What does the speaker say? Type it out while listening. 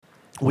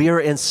We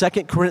are in 2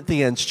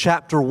 Corinthians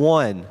chapter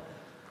 1,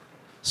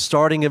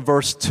 starting in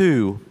verse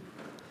 2.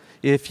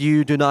 If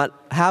you do not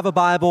have a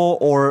Bible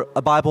or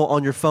a Bible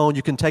on your phone,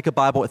 you can take a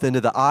Bible at the end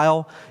of the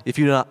aisle. If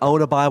you do not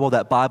own a Bible,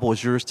 that Bible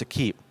is yours to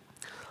keep.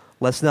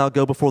 Let's now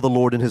go before the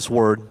Lord in His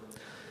Word.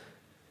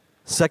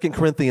 2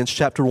 Corinthians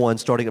chapter 1,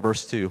 starting at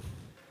verse 2.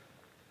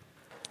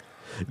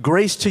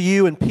 Grace to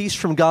you and peace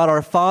from God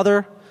our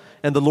Father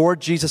and the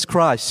Lord Jesus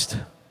Christ.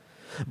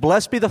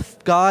 Blessed be the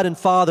God and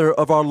Father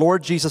of our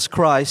Lord Jesus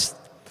Christ,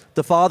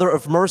 the Father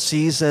of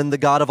mercies and the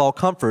God of all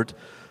comfort,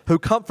 who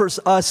comforts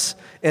us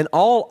in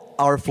all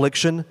our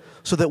affliction,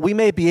 so that we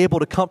may be able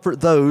to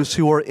comfort those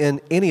who are in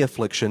any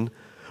affliction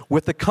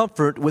with the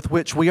comfort with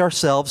which we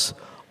ourselves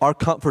are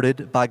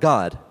comforted by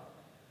God.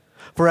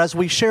 For as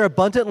we share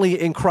abundantly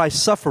in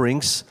Christ's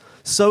sufferings,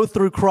 so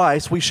through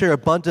Christ we share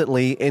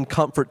abundantly in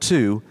comfort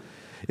too.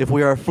 If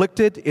we are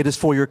afflicted, it is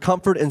for your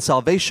comfort and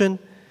salvation,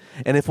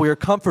 and if we are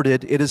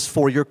comforted, it is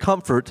for your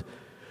comfort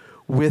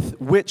with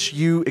which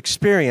you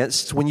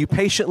experienced when you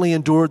patiently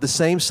endured the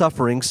same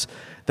sufferings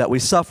that we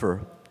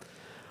suffer.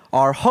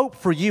 Our hope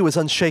for you is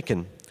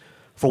unshaken,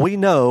 for we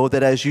know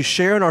that as you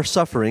share in our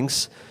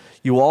sufferings,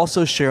 you will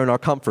also share in our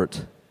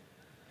comfort.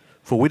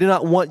 For we do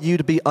not want you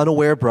to be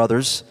unaware,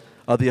 brothers,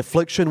 of the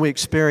affliction we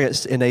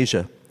experienced in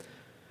Asia.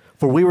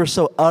 For we were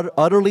so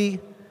utterly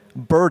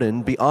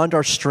burdened beyond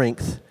our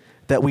strength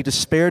that we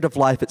despaired of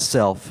life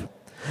itself.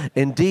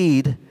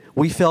 Indeed,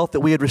 we felt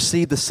that we had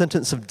received the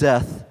sentence of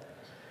death,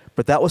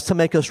 but that was to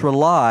make us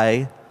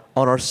rely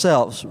on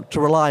ourselves, to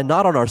rely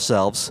not on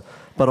ourselves,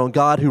 but on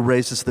God who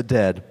raises the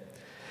dead.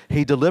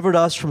 He delivered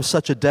us from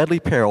such a deadly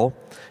peril,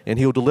 and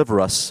He will deliver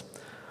us.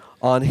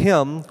 On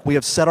Him we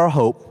have set our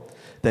hope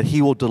that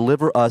He will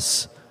deliver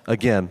us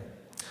again.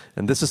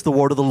 And this is the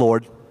word of the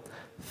Lord.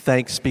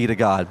 Thanks be to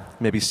God.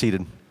 You may be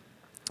seated.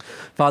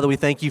 Father, we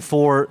thank You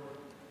for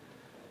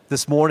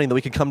this morning that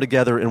we can come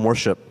together and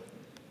worship.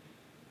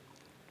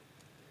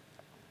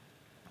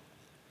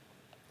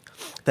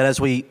 That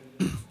as we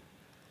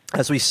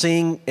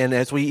sing and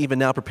as we even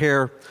now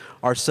prepare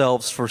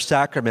ourselves for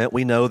sacrament,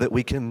 we know that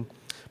we can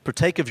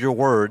partake of Your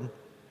word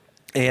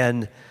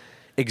and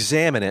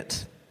examine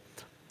it,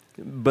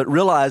 but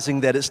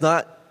realizing that it's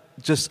not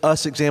just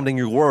us examining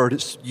Your word,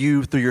 it's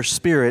You through Your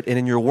Spirit and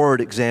in Your word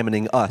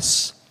examining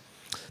us.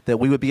 That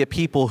we would be a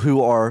people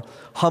who are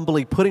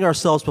humbly putting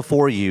ourselves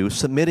before You,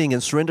 submitting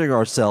and surrendering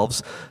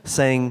ourselves,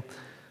 saying,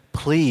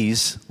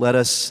 please let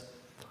us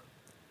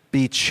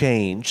be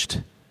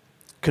changed,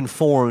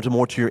 conformed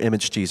more to Your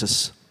image,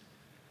 Jesus.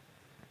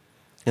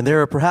 And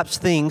there are perhaps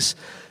things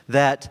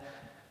that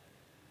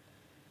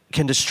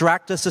can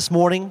distract us this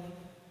morning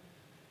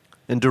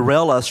and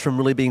derail us from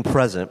really being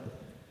present.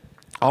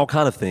 All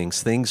kind of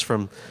things. Things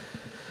from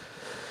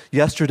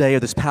yesterday or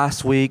this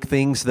past week,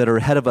 things that are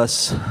ahead of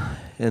us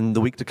in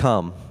the week to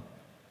come.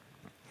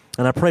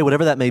 And I pray,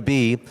 whatever that may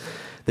be,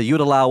 that You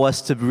would allow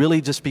us to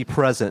really just be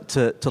present,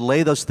 to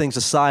lay those things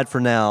aside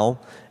for now,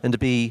 and to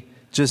be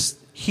just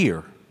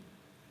here,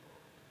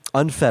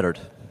 unfettered.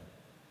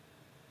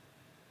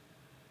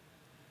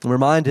 I'm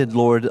reminded,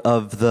 Lord,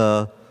 of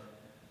the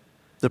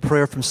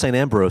prayer from St.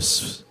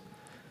 Ambrose,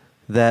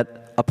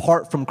 that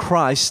apart from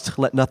Christ,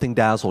 let nothing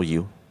dazzle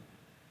you.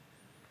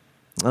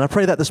 And I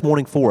pray that this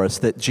morning for us,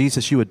 that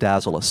Jesus, You would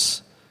dazzle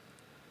us.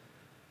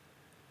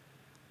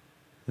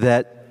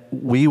 That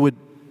we would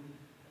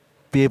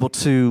be able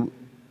to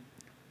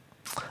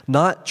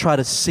not try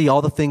to see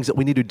all the things that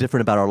we need to do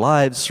different about our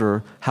lives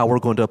or how we're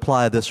going to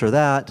apply this or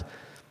that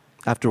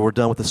after we're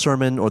done with the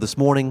sermon or this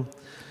morning,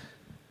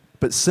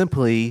 but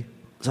simply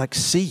like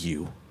see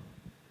You,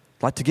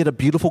 like to get a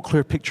beautiful,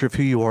 clear picture of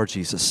who You are,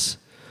 Jesus,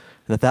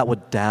 and that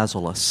would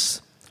dazzle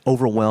us,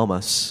 overwhelm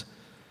us,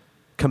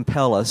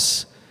 compel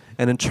us,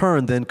 and in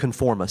turn then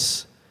conform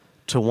us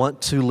to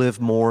want to live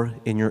more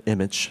in Your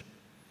image.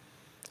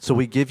 So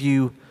we give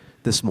You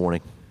this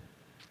morning.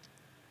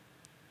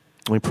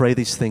 We pray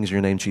these things in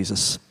Your name,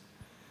 Jesus.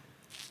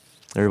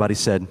 Everybody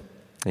said,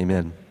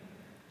 amen.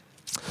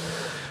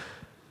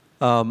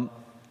 3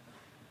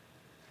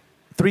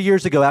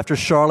 years ago, after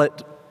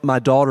Charlotte, my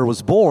daughter,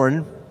 was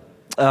born,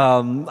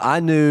 I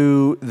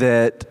knew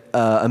that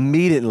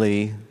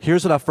immediately,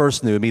 here's what I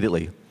first knew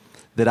immediately,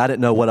 that I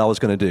didn't know what I was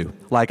going to do.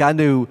 Like I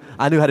knew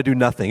how to do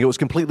nothing. It was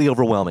completely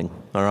overwhelming,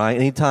 all right?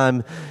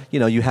 Anytime,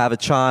 you have a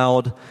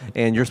child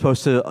and you've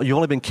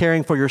only been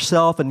caring for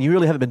yourself and you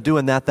really haven't been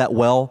doing that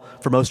well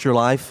for most of your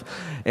life,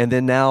 and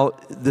then now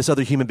this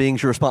other human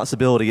being's your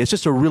responsibility. It's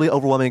just a really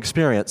overwhelming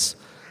experience.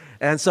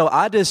 And so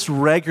I just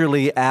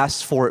regularly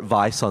asked for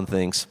advice on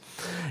things.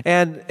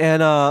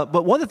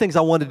 But one of the things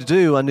I wanted to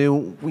do, I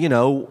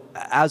knew,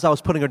 as I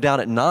was putting her down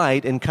at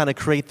night and kind of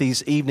create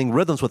these evening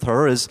rhythms with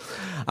her, is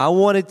I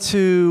wanted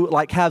to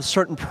have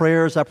certain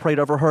prayers I prayed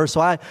over her.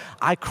 So I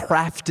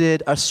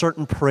crafted a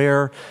certain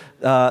prayer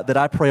that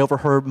I pray over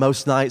her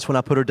most nights when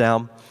I put her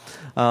down.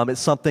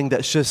 It's something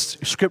that's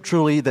just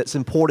scripturally that's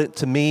important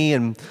to me,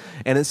 and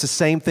it's the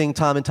same thing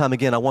time and time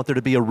again. I want there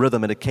to be a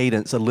rhythm and a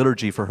cadence, a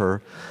liturgy for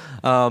her.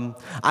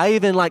 I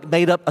even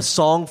made up a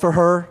song for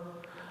her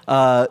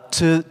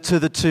to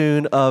the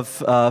tune of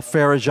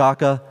Frère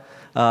Jacques.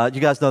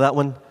 You guys know that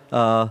one?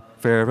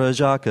 Frère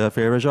Jacques,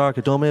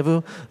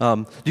 dormez-vous.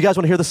 Do you guys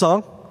want to hear the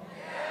song?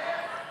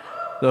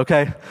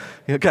 Okay,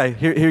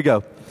 here you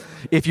go.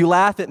 If you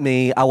laugh at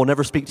me, I will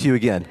never speak to you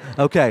again.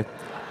 Okay,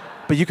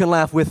 but you can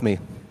laugh with me.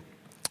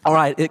 All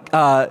right,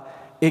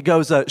 it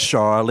goes,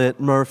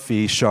 Charlotte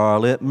Murphy,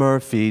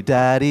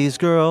 daddy's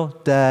girl.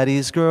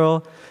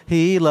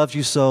 He loves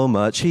you so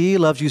much,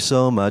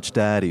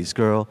 daddy's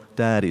girl.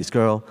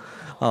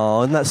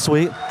 Oh, isn't that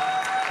sweet?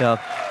 Yeah.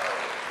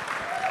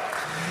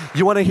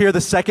 You want to hear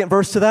the second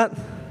verse to that?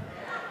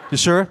 You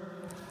sure?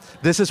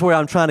 This is where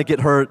I'm trying to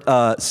get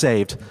her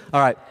saved. All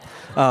right.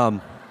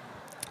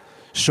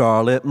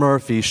 Charlotte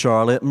Murphy,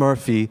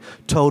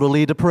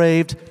 totally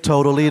depraved.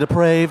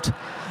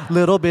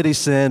 Little bitty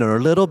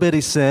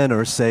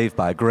sinner, saved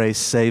by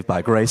grace.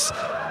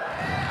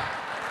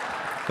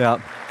 Yeah.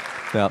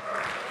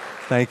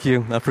 Thank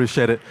you. I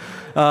appreciate it.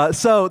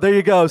 So there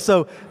you go.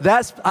 So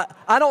that's,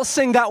 I don't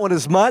sing that one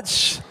as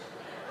much.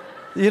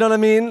 You know what I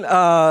mean?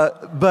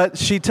 But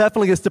she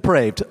definitely is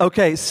depraved.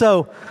 Okay,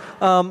 so,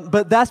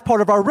 but that's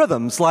part of our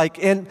rhythms. I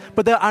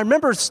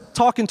remember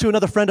talking to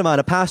another friend of mine,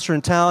 a pastor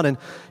in town, and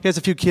he has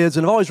a few kids,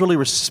 and I've always really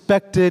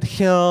respected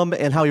him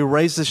and how he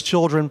raised his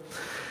children.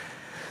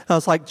 I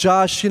was like,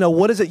 Josh,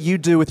 what is it you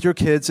do with your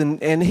kids?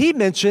 And he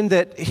mentioned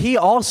that he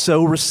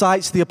also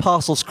recites the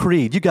Apostles'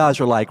 Creed. You guys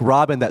are like,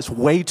 Robin, that's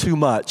way too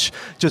much.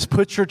 Just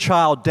put your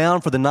child down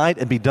for the night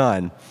and be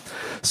done.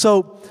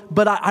 So,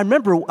 but I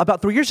remember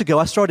about 3 years ago,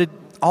 I started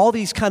all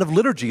these kind of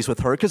liturgies with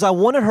her because I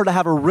wanted her to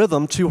have a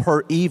rhythm to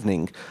her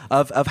evening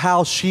of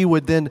how she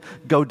would then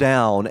go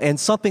down and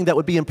something that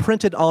would be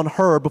imprinted on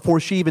her before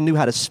she even knew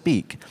how to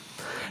speak.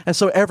 And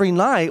so every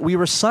night we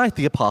recite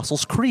the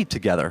Apostles' Creed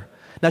together.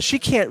 Now, she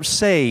can't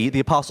say the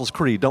Apostles'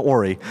 Creed, don't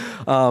worry,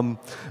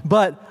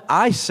 but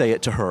I say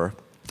it to her.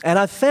 And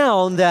I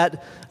found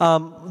that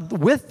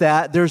with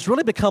that, there's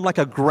really become like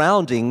a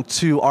grounding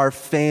to our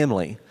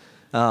family.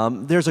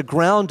 There's a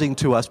grounding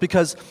to us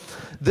because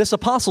this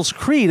Apostles'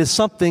 Creed is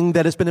something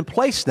that has been in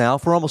place now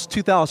for almost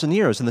 2,000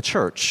 years in the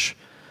church.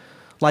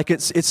 Like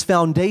it's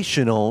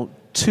foundational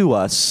to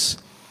us.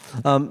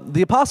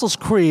 The Apostles'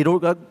 Creed,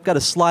 I've got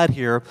a slide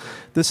here.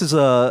 This is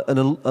an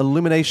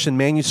illumination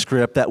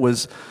manuscript that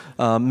was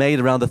made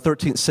around the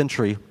 13th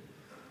century.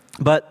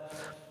 But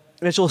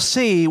as you'll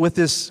see with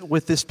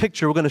this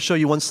picture, we're going to show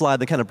you one slide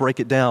that kind of break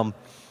it down.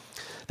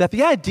 That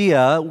the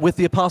idea with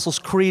the Apostles'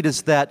 Creed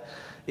is that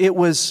it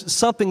was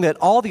something that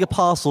all the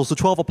apostles, the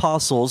 12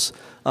 apostles,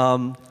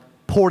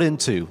 poured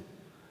into,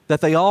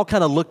 that they all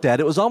kind of looked at.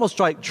 It was almost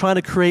like trying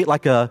to create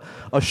like a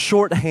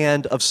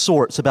shorthand of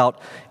sorts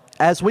about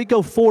as we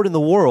go forward in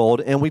the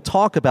world and we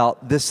talk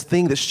about this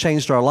thing that's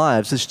changed our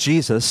lives, this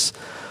Jesus,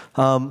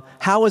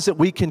 how is it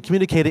we can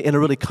communicate it in a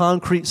really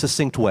concrete,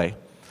 succinct way?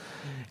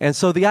 And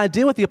so the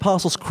idea with the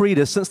Apostles' Creed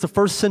is since the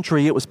first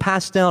century, it was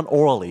passed down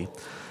orally.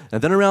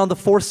 And then around the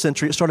 4th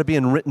century, it started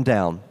being written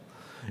down.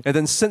 And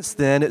then since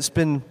then, it's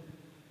been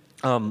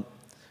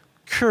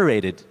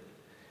curated.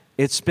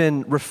 It's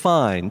been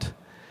refined.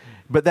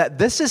 But that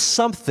this is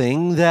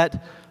something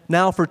that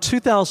now for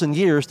 2,000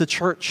 years, the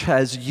church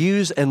has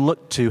used and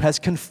looked to, has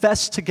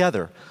confessed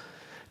together,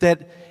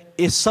 that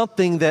is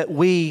something that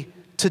we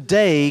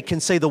today can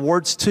say the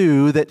words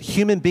to, that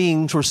human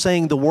beings were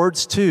saying the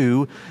words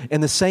to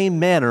in the same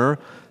manner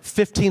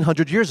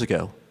 1,500 years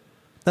ago.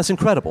 That's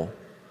incredible.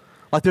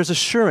 Like there's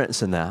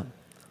assurance in that.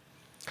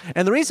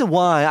 And the reason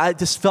why I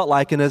just felt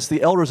like, and as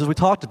the elders, as we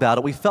talked about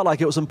it, we felt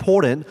like it was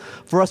important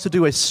for us to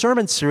do a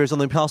sermon series on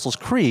the Apostles'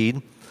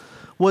 Creed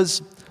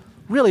was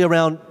really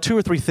around 2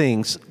 or 3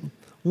 things.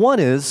 One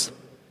is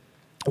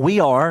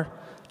we are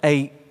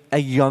a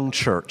young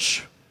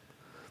church.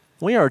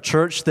 We are a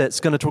church we're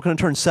going to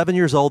turn 7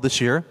 years old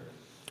this year.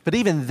 But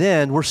even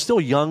then, we're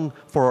still young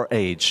for our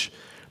age.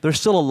 There's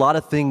still a lot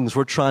of things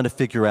we're trying to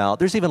figure out.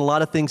 There's even a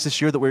lot of things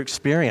this year that we're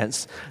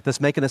experiencing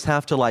that's making us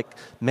have to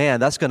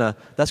that's gonna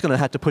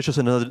have to push us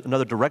in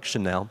another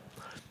direction now.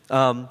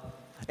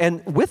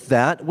 And with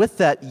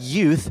that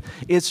youth,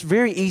 it's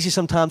very easy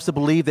sometimes to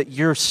believe that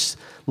you're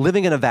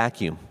living in a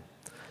vacuum,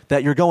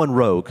 that you're going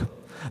rogue.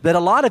 That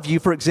a lot of you,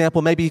 for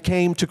example, maybe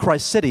came to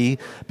Christ City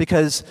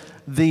because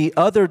the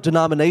other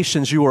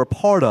denominations you were a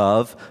part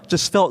of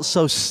just felt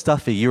so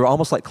stuffy. You were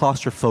almost like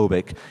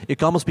claustrophobic. It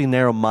could almost be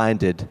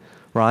narrow-minded,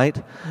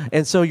 right?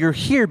 And so you're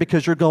here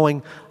because you're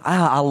going,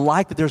 I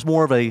like that there's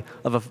more of a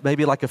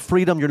maybe like a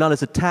freedom. You're not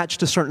as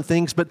attached to certain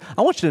things. But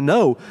I want you to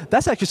know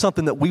that's actually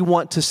something that we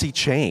want to see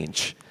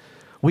change.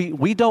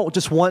 We don't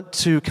just want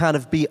to kind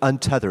of be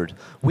untethered.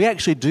 We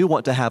actually do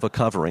want to have a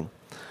covering.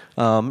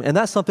 And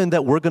that's something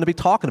that we're going to be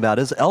talking about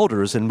as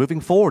elders and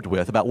moving forward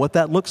with, about what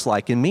that looks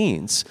like and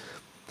means.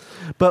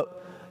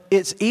 But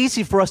it's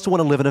easy for us to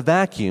want to live in a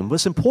vacuum.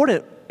 What's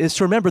important is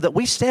to remember that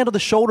we stand on the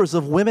shoulders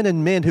of women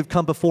and men who've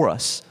come before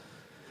us.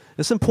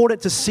 It's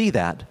important to see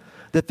that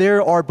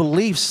there are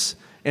beliefs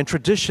and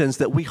traditions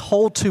that we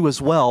hold to as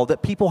well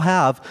that people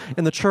have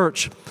in the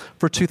church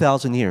for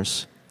 2,000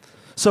 years.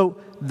 So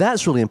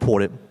that's really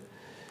important.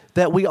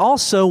 That we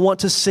also want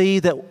to see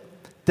that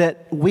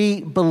that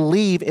we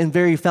believe in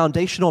very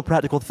foundational and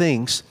practical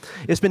things,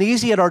 it's been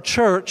easy at our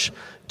church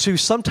to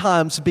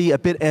sometimes be a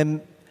bit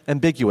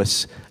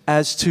ambiguous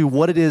as to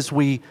what it is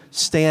we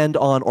stand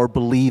on or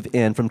believe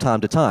in from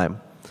time to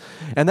time.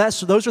 And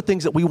those are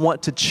things that we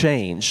want to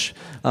change.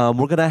 We're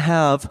going to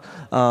have,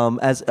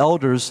 as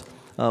elders,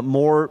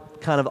 more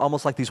kind of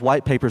almost like these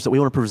white papers that we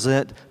want to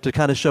present to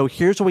kind of show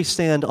here's where we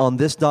stand on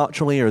this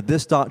doctrinally or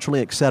this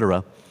doctrinally,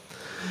 etc.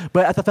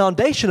 But at the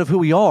foundation of who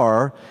we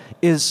are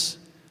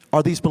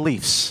are these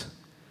beliefs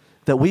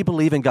that we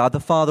believe in God the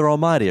Father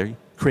Almighty,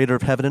 creator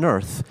of heaven and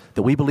earth,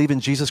 that we believe in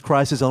Jesus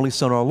Christ, his only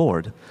Son, our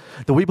Lord,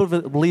 that we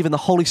believe in the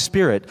Holy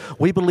Spirit.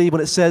 We believe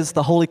when it says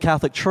the Holy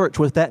Catholic Church,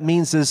 what that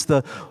means is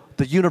the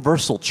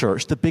universal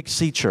church, the big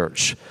C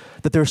church,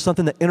 that there's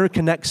something that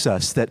interconnects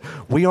us, that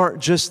we aren't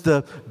just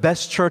the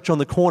best church on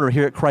the corner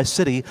here at Christ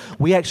City.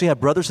 We actually have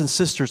brothers and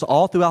sisters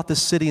all throughout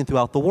this city and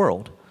throughout the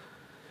world.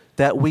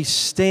 That we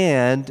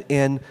stand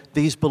in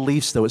these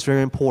beliefs, though. It's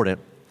very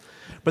important.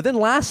 But then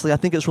lastly, I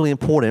think it's really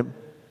important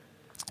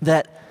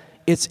that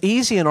it's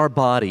easy in our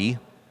body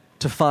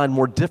to find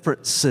more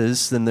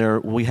differences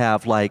than we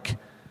have, like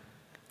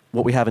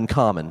what we have in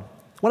common.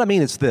 What I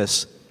mean is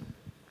this.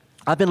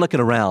 I've been looking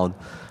around.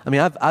 I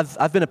mean,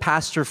 I've been a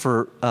pastor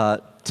for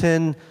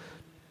 10,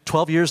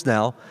 12 years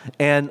now,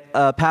 and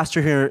a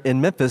pastor here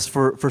in Memphis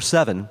for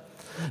 7.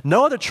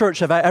 No other church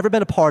have I ever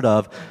been a part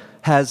of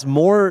has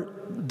more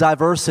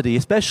diversity,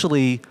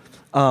 especially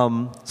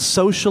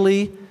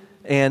socially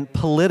and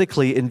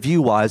politically and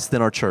view-wise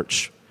than our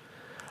church.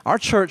 Our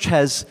church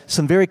has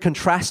some very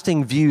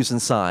contrasting views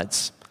and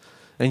sides.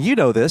 And you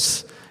know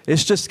this.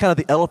 It's just kind of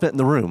the elephant in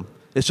the room.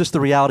 It's just the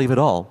reality of it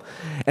all.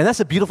 And that's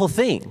a beautiful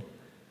thing.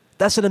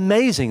 That's an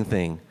amazing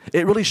thing.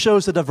 It really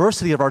shows the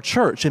diversity of our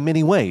church in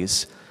many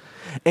ways.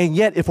 And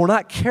yet, if we're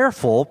not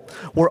careful,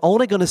 we're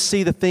only going to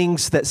see the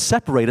things that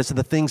separate us and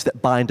the things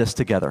that bind us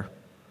together.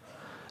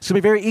 It's going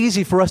to be very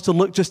easy for us to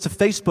look just to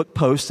Facebook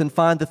posts and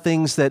find the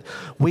things that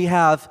we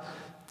have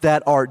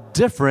that are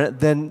different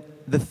than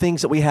the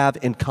things that we have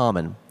in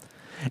common.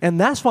 And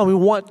that's why we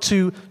want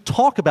to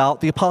talk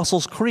about the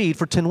Apostles' Creed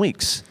for 10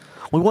 weeks.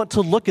 We want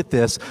to look at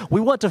this. We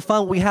want to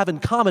find what we have in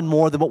common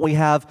more than what we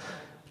have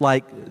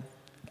like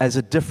as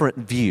a different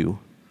view.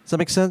 Does that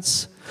make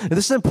sense? And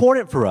this is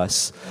important for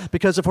us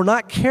because if we're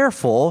not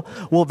careful,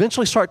 we'll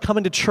eventually start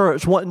coming to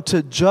church wanting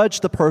to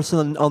judge the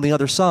person on the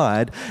other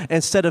side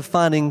instead of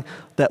finding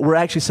that we're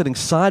actually sitting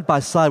side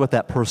by side with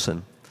that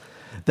person.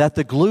 That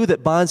the glue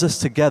that binds us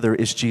together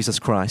is Jesus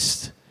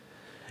Christ.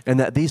 And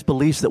that these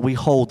beliefs that we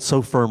hold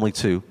so firmly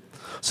to.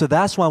 So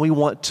that's why we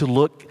want to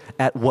look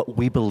at what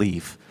we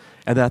believe.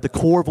 And that at the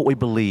core of what we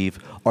believe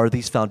are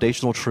these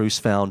foundational truths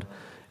found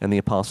in the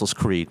Apostles'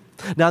 Creed.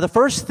 Now, the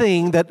first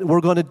thing that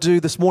we're going to do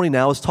this morning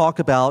now is talk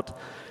about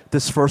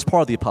this first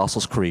part of the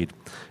Apostles' Creed,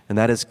 and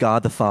that is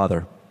God the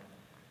Father.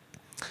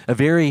 A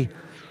very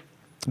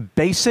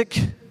basic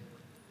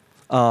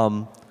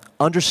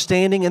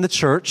understanding in the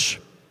church,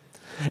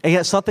 and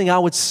yet something I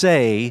would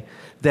say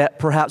that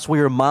perhaps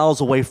we are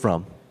miles away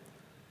from.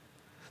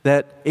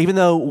 That even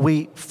though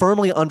we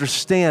firmly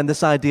understand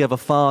this idea of a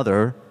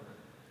father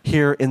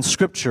here in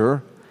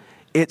Scripture,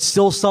 it's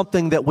still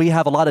something that we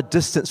have a lot of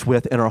distance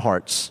with in our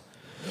hearts.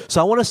 So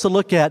I want us to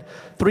look at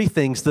 3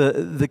 things.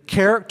 The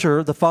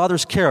character, the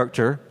Father's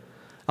character.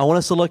 I want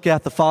us to look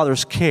at the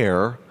Father's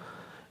care.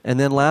 And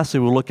then lastly,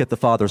 we'll look at the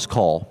Father's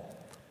call.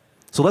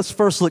 So let's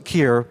first look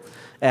here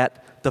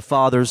at the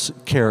Father's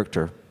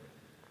character.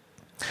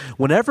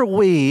 Whenever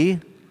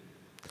we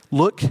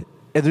look at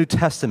the New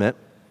Testament,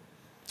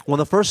 one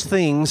of the first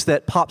things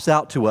that pops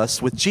out to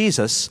us with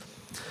Jesus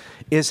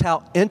is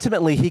how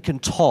intimately he can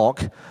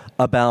talk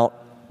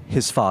about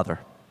his Father.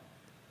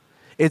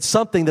 It's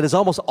something that is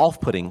almost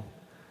off-putting,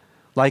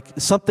 like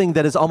something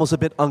that is almost a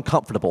bit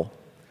uncomfortable.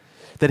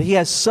 That he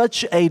has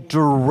such a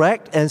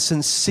direct and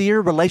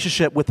sincere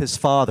relationship with his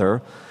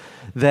Father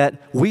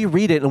that we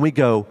read it and we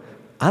go,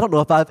 I don't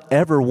know if I've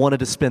ever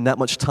wanted to spend that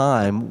much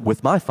time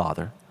with my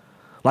Father.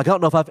 Like, I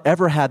don't know if I've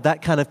ever had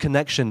that kind of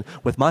connection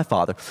with my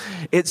Father.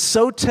 It's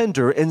so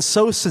tender and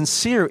so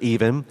sincere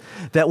even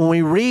that when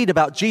we read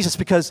about Jesus,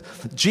 because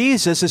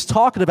Jesus is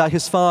talking about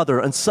his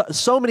Father and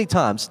so many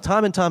times,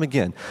 time and time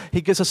again,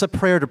 he gives us a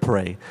prayer to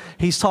pray.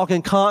 He's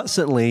talking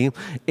constantly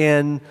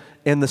in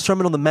the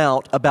Sermon on the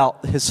Mount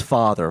about his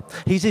Father.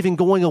 He's even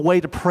going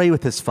away to pray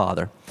with his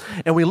Father.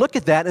 And we look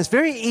at that, and it's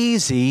very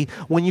easy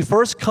when you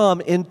first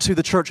come into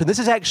the church, and this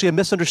is actually a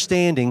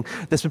misunderstanding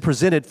that's been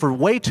presented for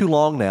way too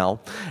long now,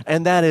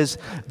 and that is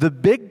the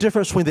big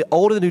difference between the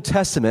Old and the New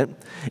Testament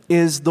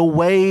is the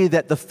way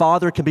that the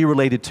Father can be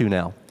related to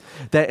now.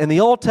 That in the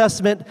Old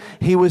Testament,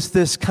 he was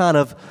this kind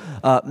of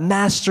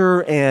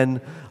master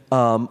and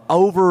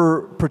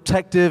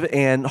overprotective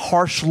and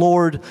harsh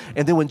Lord.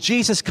 And then when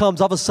Jesus comes,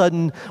 all of a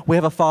sudden, we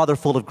have a Father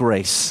full of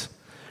grace.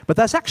 But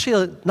that's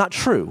actually not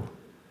true.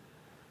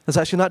 That's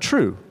actually not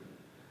true.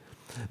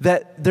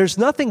 That there's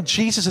nothing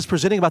Jesus is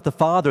presenting about the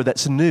Father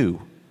that's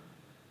new.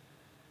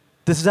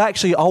 This has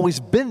actually always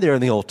been there in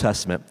the Old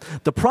Testament.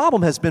 The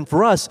problem has been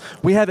for us,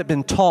 we haven't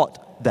been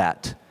taught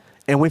that.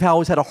 And we've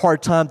always had a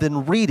hard time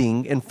then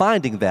reading and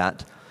finding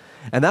that.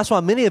 And that's why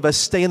many of us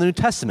stay in the New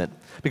Testament,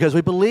 because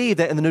we believe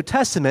that in the New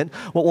Testament,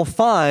 what we'll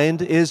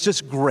find is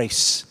just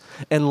grace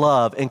and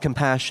love and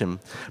compassion.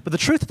 But the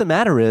truth of the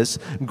matter is,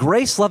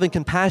 grace, love, and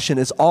compassion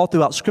is all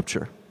throughout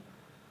Scripture.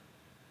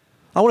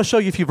 I want to show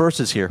you a few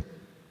verses here.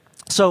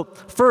 So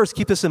first,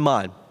 keep this in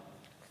mind.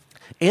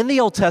 In the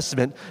Old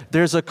Testament,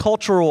 there's a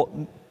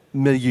cultural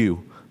milieu,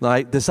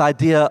 like this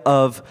idea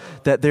of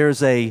that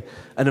there's an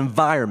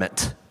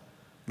environment,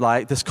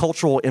 like this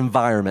cultural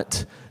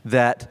environment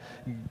that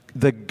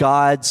the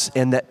gods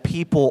and that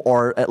people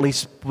are, at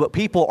least what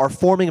people are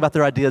forming about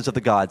their ideas of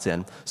the gods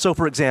in. So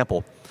for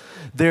example,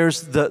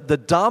 there's the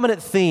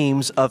dominant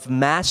themes of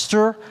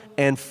master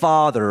and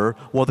father,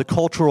 well, the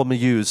cultural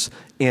milieus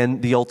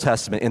in the Old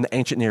Testament, in the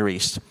ancient Near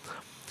East.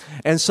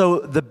 And so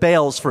the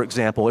Baals, for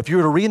example, if you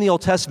were to read in the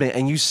Old Testament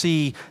and you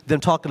see them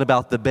talking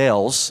about the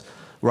Baals,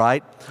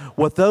 right,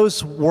 what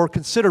those were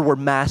considered were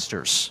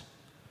masters.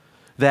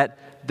 That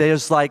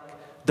there's like,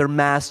 they're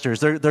masters.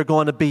 They're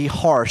going to be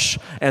harsh,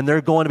 and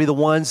they're going to be the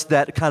ones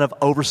that kind of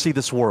oversee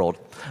this world.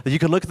 You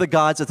can look at the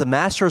gods as a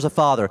master, as a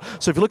father.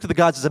 So if you look at the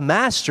gods as a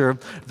master,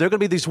 they're going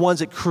to be these ones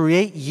that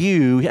create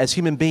you as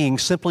human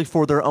beings simply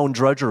for their own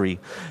drudgery,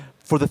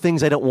 for the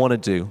things they don't want to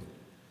do.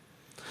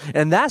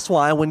 And that's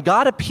why when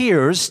God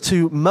appears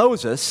to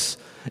Moses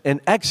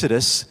in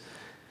Exodus,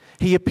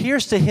 he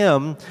appears to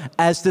him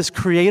as this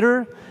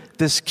creator,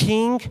 this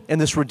king, and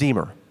this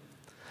redeemer.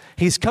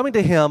 He's coming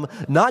to him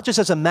not just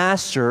as a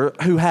master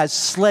who has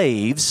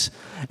slaves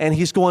and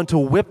he's going to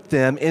whip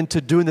them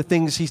into doing the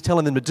things he's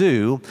telling them to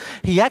do.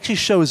 He actually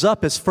shows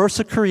up as first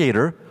a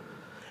creator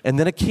and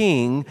then a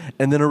king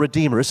and then a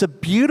redeemer. It's a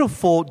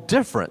beautiful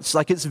difference.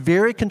 Like, it's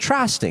very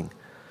contrasting.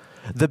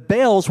 The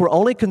Baals were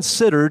only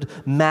considered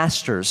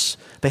masters.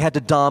 They had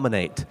to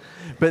dominate.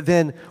 But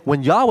then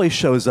when Yahweh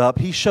shows up,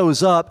 he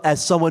shows up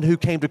as someone who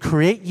came to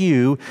create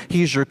you.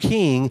 He's your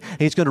king,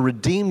 and he's going to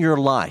redeem your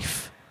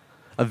life.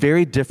 A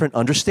very different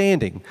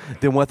understanding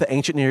than what the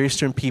ancient Near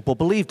Eastern people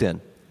believed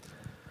in.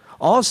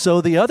 Also,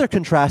 the other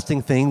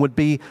contrasting thing would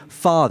be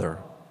father.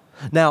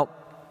 Now,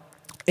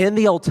 in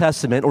the Old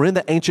Testament or in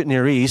the ancient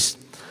Near East,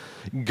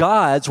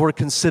 gods were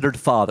considered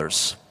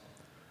fathers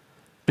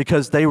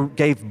because they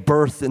gave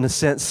birth, in a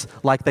sense,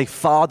 like they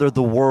fathered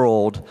the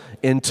world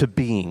into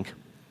being,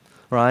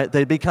 right?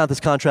 They'd be kind of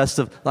this contrast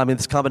of,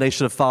 this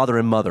combination of father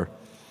and mother.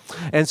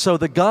 And so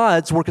the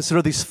gods were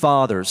considered these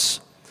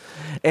fathers.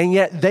 And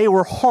yet they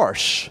were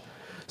harsh.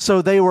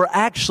 So they were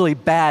actually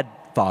bad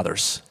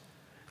fathers.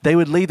 They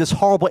would leave this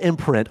horrible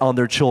imprint on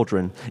their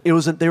children. They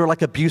were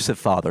like abusive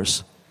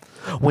fathers.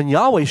 When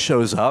Yahweh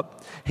shows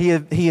up,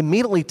 he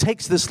immediately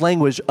takes this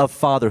language of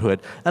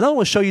fatherhood. And I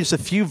want to show you just a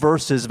few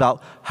verses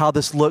about how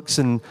this looks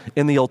in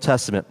the Old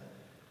Testament.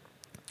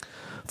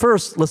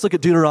 First, let's look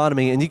at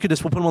Deuteronomy, and we'll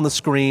put them on the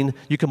screen.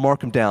 You can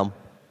mark them down.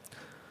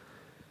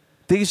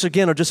 These,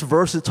 again, are just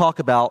verses that talk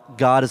about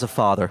God as a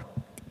father.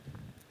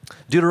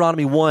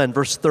 Deuteronomy 1,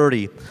 verse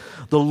 30.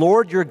 The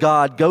Lord your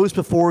God goes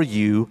before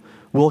you,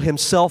 will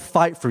himself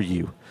fight for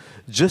you,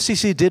 just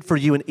as he did for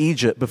you in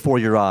Egypt before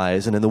your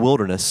eyes and in the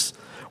wilderness,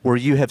 where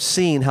you have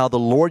seen how the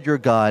Lord your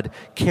God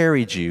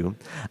carried you,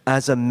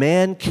 as a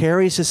man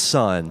carries his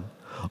son,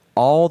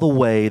 all the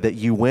way that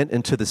you went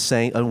into the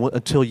same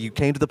until you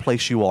came to the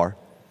place you are.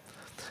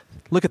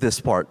 Look at this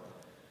part.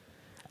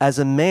 As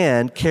a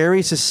man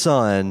carries his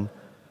son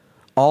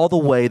all the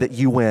way that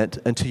you went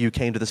until you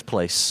came to this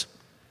place.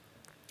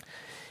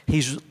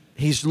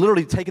 He's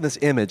literally taken this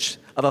image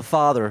of a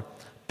father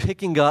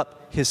picking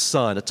up his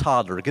son, a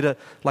toddler,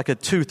 like a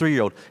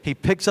 2-3-year-old. He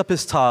picks up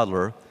his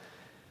toddler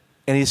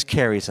and he just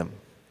carries him.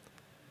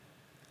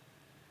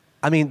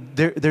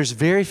 There's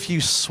very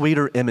few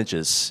sweeter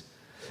images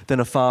than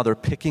a father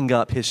picking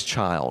up his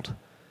child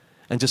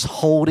and just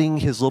holding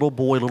his little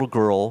boy, little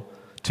girl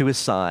to his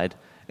side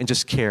and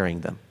just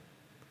carrying them.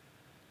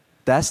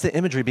 That's the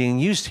imagery being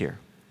used here.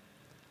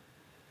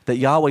 That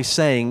Yahweh's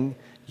saying,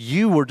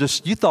 you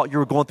thought you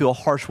were going through a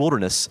harsh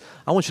wilderness.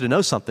 I want you to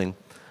know something.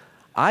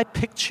 I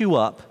picked you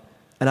up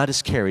and I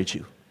just carried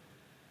you.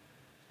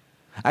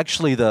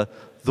 Actually, the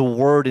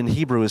word in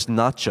Hebrew is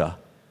natcha.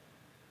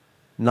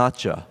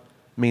 Natcha,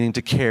 meaning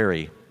to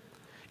carry.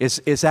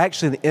 It's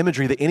actually the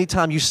imagery that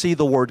anytime you see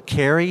the word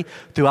carry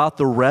throughout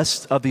the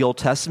rest of the Old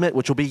Testament,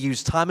 which will be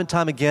used time and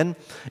time again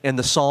in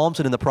the Psalms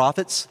and in the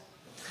prophets,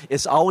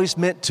 it's always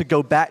meant to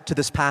go back to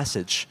this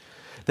passage.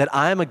 That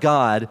I am a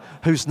God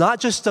who's not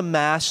just a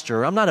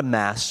master. I'm not a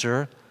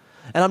master.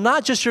 And I'm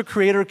not just your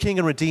creator, king,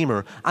 and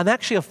redeemer. I'm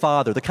actually a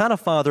father, the kind of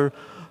father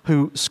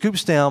who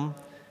scoops down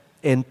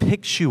and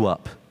picks you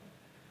up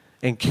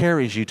and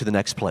carries you to the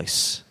next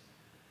place.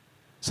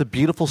 It's a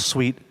beautiful,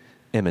 sweet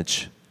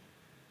image.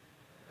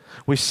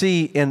 We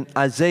see in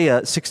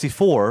Isaiah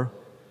 64,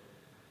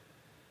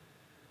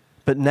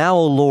 but now,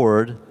 O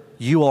Lord,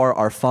 you are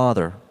our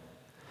Father.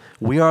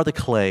 We are the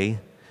clay,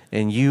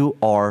 and you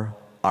are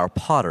our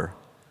potter.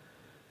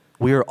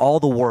 We are all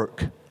the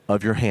work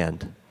of your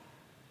hand.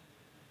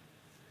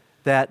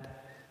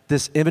 That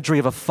this imagery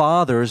of a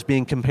father is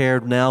being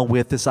compared now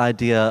with this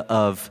idea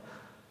of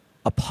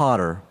a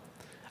potter,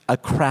 a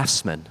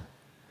craftsman.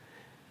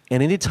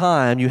 And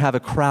anytime you have a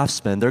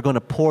craftsman, they're going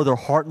to pour their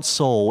heart and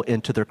soul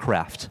into their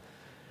craft.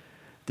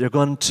 They're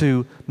going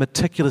to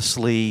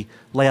meticulously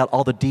lay out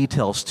all the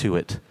details to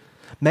it.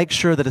 Make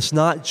sure that it's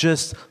not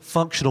just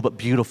functional but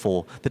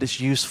beautiful, that it's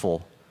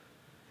useful.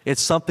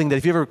 It's something that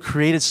if you ever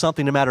created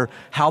something, no matter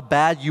how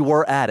bad you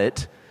were at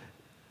it,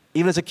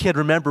 even as a kid,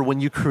 remember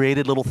when you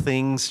created little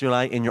things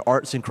in your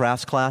arts and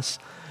crafts class,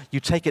 you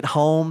take it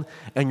home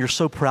and you're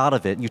so proud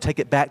of it. And you take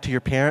it back to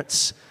your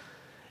parents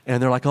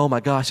and they're like, oh my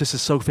gosh, this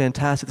is so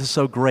fantastic, this is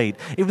so great.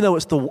 Even though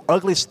it's the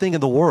ugliest thing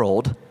in the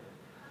world,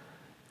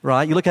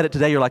 right? You look at it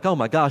today, you're like, oh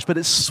my gosh, but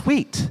it's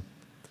sweet.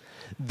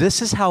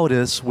 This is how it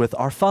is with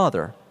our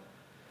Father.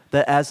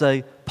 That as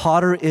a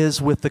potter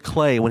is with the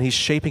clay when he's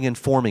shaping and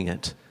forming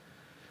it,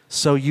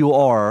 so you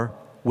are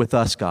with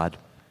us, God.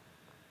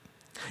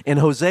 In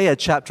Hosea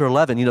chapter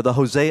 11,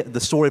 the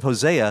story of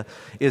Hosea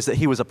is that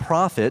he was a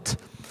prophet,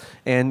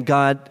 and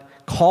God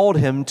called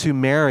him to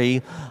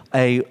marry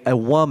a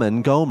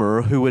woman,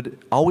 Gomer, who would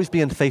always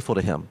be unfaithful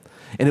to him.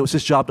 And it was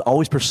his job to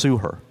always pursue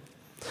her.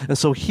 And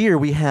so here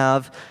we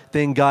have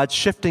then God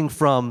shifting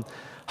from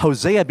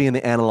Hosea being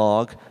the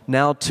analog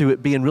now to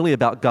it being really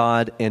about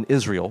God and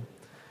Israel.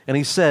 And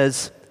he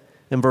says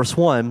in verse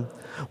 1,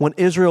 when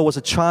Israel was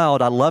a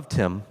child, I loved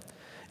him,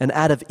 and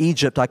out of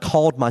Egypt I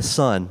called my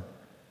son.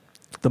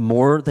 The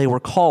more they were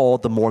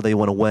called, the more they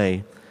went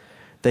away.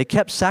 They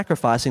kept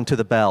sacrificing to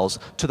the Baals,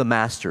 to the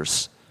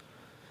masters,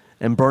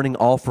 and burning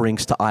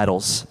offerings to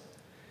idols.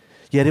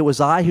 Yet it was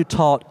I who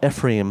taught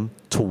Ephraim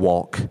to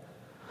walk.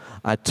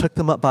 I took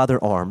them up by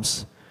their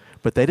arms,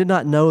 but they did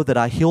not know that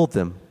I healed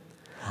them.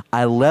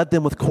 I led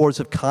them with cords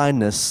of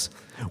kindness,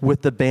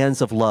 with the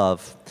bands of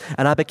love.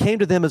 And I became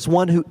to them as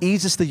one who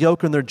eases the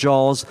yoke in their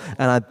jaws,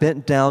 and I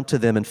bent down to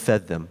them and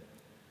fed them.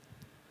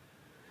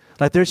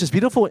 Like there's this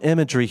beautiful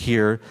imagery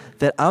here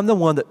that I'm the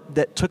one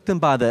that took them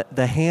by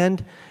the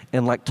hand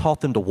and like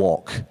taught them to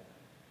walk.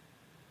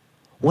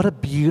 What a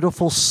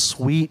beautiful,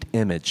 sweet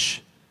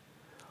image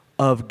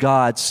of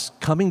God's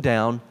coming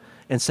down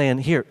and saying,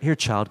 here,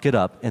 child, get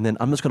up, and then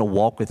I'm just going to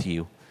walk with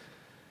you.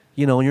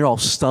 And you're all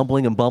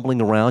stumbling and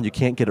bumbling around, you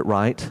can't get it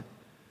right.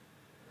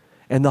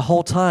 And the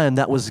whole time,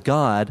 that was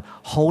God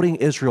holding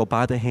Israel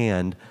by the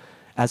hand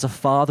as a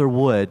father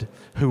would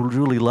who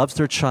really loves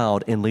their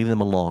child and leading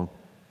them along.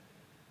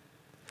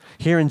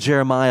 Here in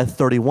Jeremiah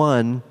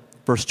 31,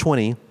 verse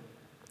 20,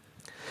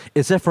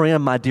 is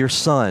Ephraim my dear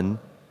son?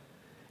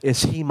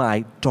 Is he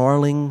my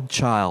darling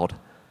child?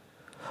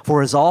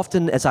 For as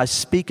often as I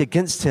speak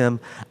against him,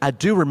 I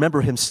do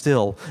remember him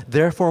still.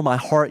 Therefore my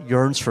heart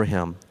yearns for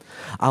him.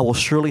 I will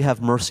surely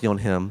have mercy on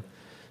him,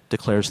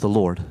 declares the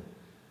Lord.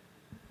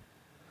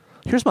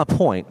 Here's my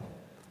point.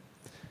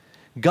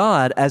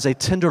 God, as a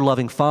tender,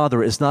 loving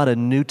father, is not a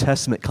New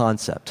Testament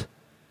concept.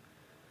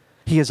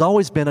 He has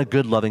always been a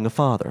good, loving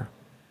father.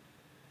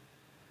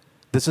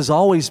 This has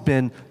always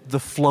been the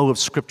flow of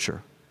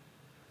Scripture.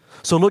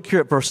 So look here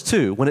at verse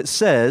 2. When it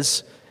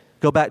says,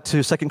 go back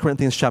to 2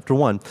 Corinthians chapter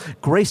 1,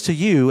 grace to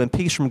you and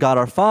peace from God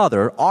our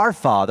Father,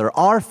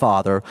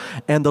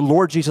 and the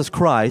Lord Jesus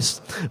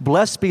Christ.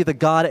 Blessed be the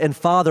God and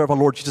Father of our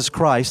Lord Jesus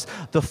Christ,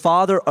 the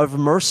Father of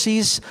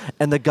mercies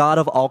and the God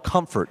of all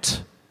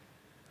comfort.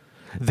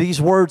 These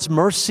words,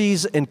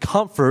 mercies and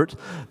comfort,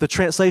 the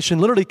translation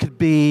literally could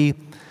be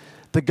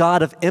the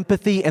God of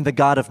empathy and the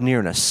God of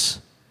nearness.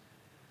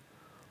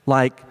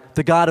 Like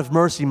the God of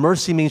mercy.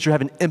 Mercy means you're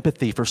having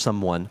empathy for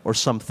someone or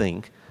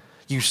something.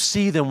 You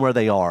see them where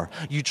they are.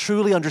 You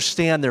truly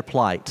understand their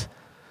plight.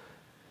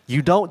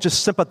 You don't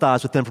just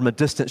sympathize with them from a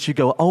distance. You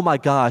go, oh my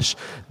gosh,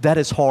 that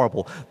is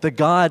horrible. The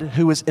God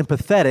who is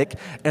empathetic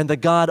and the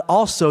God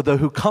also, though,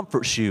 who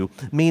comforts you,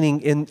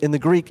 meaning in the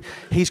Greek,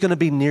 he's going to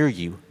be near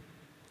you.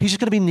 He's just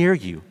going to be near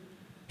you.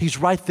 He's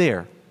right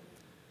there.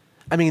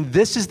 I mean,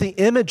 this is the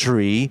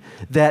imagery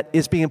that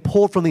is being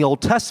pulled from the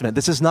Old Testament.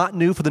 This is not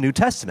new for the New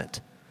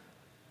Testament.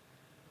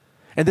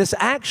 And this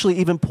actually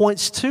even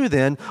points to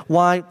then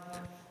why.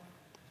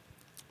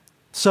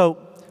 So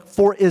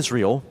for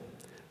Israel,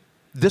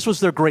 this was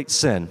their great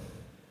sin,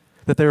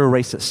 that they were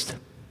racist.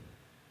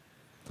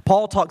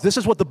 Paul talks, this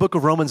is what the book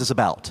of Romans is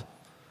about.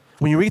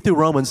 When you read through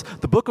Romans,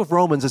 the book of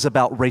Romans is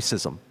about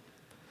racism.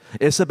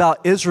 It's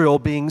about Israel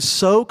being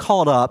so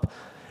caught up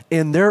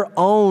in their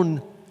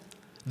own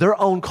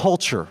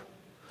culture,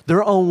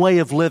 their own way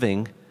of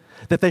living,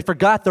 that they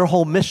forgot their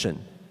whole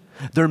mission.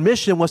 Their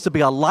mission was to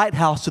be a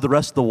lighthouse to the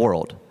rest of the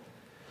world.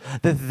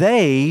 That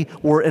they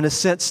were, in a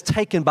sense,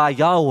 taken by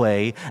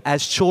Yahweh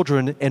as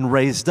children and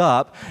raised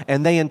up,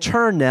 and they in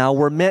turn now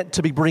were meant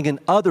to be bringing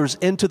others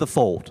into the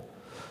fold,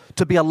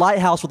 to be a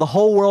lighthouse where the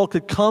whole world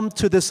could come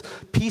to this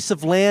piece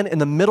of land in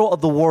the middle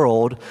of the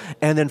world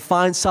and then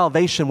find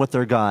salvation with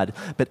their God.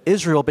 But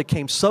Israel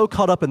became so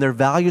caught up in their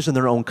values and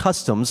their own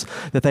customs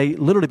that they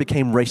literally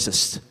became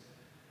racist,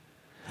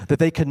 that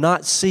they could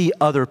not see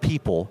other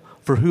people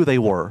for who they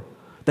were.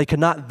 They could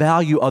not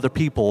value other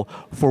people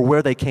for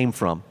where they came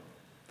from.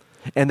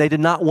 And they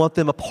did not want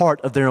them a part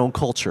of their own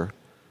culture.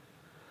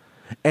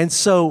 And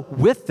so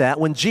with that,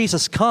 when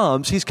Jesus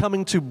comes, he's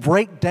coming to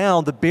break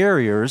down the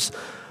barriers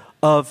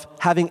of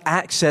having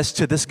access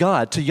to this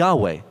God, to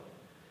Yahweh,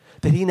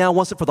 that he now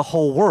wants it for the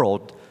whole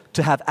world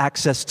to have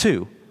access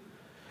to.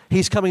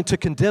 He's coming to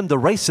condemn the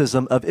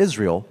racism of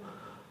Israel,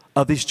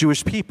 of these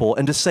Jewish people,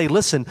 and to say,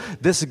 listen,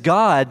 this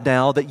God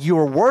now that you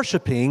are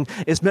worshiping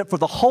is meant for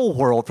the whole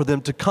world, for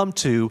them to come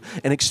to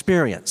and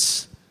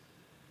experience.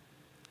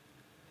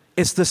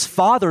 It's this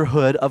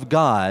fatherhood of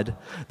God,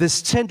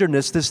 this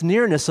tenderness, this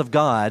nearness of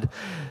God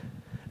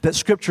that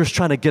Scripture is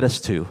trying to get us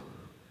to.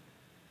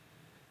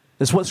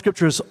 It's what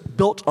Scripture is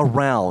built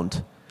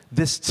around,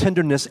 this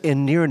tenderness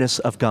and nearness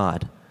of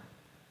God.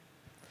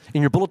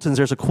 In your bulletins,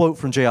 there's a quote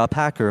from J.I.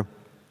 Packer.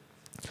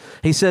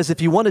 He says,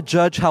 if you want to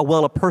judge how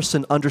well a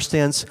person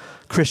understands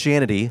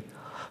Christianity,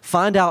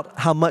 find out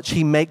how much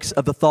he makes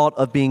of the thought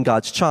of being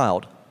God's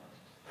child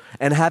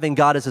and having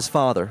God as his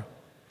father.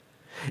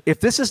 If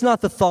this is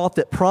not the thought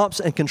that prompts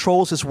and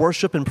controls his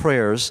worship and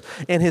prayers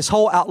and his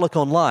whole outlook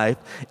on life,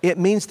 it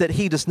means that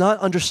he does not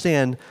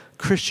understand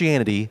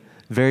Christianity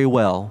very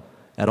well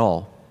at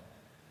all.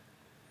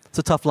 It's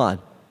a tough line,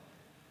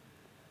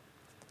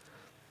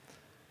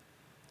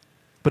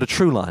 but a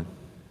true line.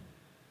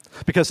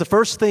 Because the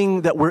first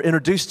thing that we're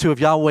introduced to of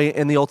Yahweh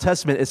in the Old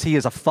Testament is he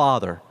is a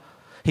father.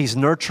 He's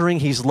nurturing,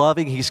 he's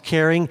loving, he's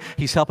caring,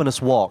 he's helping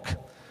us walk.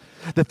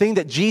 The thing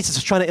that Jesus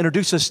is trying to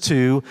introduce us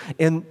to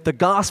in the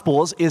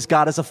Gospels is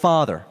God as a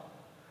father.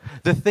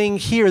 The thing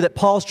here that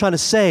Paul's trying to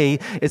say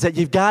is that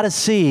you've got to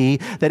see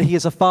that he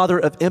is a father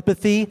of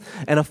empathy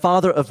and a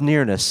father of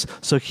nearness.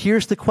 So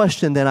here's the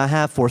question that I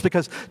have for us,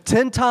 because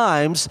 10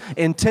 times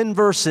in 10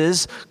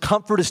 verses,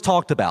 comfort is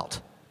talked about.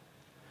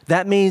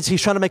 That means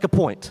he's trying to make a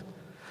point.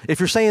 If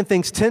you're saying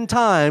things 10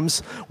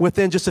 times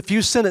within just a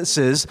few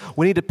sentences,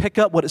 we need to pick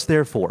up what it's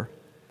there for.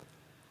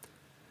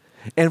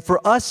 And for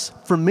us,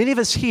 for many of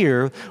us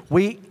here,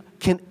 we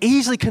can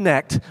easily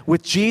connect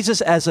with Jesus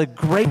as a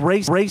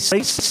grace-filled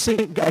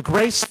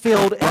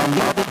and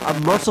loving, a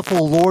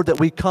merciful Lord that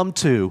we come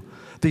to,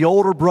 the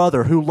older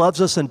brother who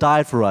loves us and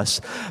died for us.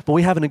 But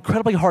we have an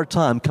incredibly hard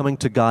time coming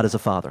to God as a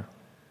father,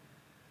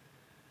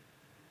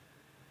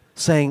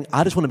 saying,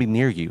 I just want to be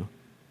near you.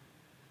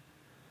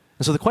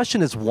 And so the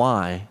question is,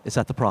 why is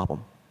that the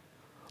problem?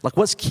 Like,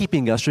 what's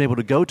keeping us from able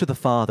to go to the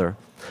Father,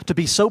 to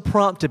be so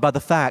prompted by the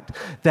fact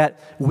that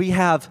we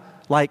have,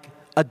 like,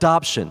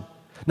 adoption?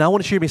 Now, I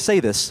want you to hear me say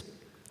this.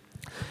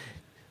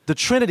 The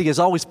Trinity is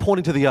always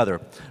pointing to the other.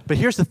 But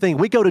here's the thing.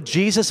 We go to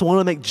Jesus and we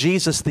want to make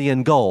Jesus the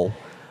end goal.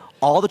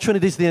 All the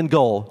Trinity is the end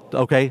goal.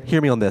 Okay? Hear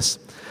me on this.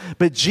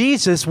 But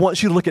Jesus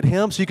wants you to look at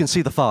him so you can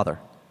see the Father.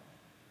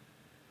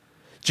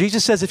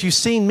 Jesus says, if you've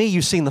seen me,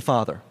 you've seen the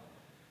Father.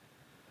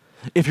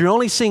 If you're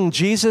only seeing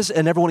Jesus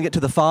and never want to get to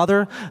the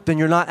Father, then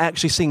you're not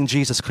actually seeing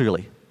Jesus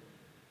clearly.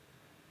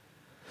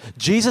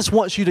 Jesus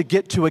wants you to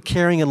get to a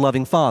caring and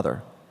loving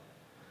Father.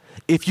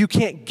 If you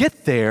can't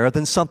get there,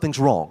 then something's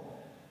wrong.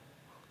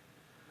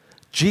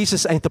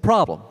 Jesus ain't the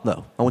problem.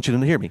 No, I want you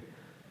to hear me.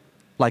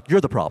 Like,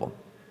 you're the problem.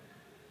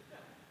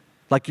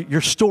 Like,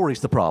 your story's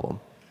the problem.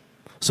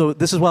 So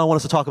this is what I want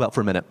us to talk about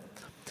for a minute.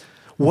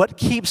 What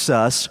keeps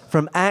us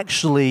from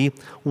actually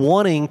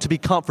wanting to be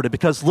comforted?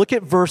 Because look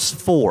at verse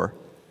 4.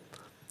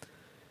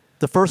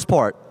 The first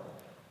part,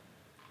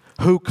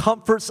 who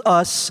comforts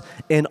us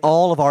in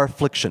all of our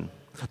affliction.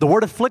 The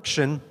word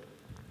affliction,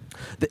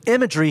 the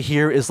imagery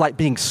here is like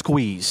being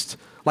squeezed,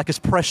 like it's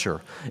pressure.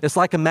 It's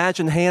like,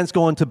 imagine hands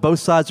going to both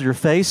sides of your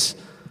face,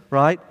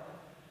 right?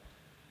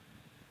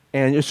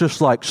 And it's just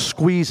like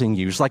squeezing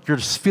you. It's like you're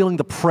just feeling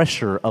the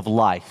pressure of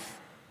life.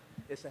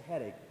 It's a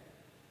headache.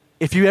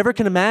 If you ever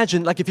can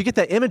imagine, like if you get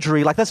that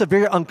imagery, like that's a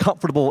very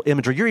uncomfortable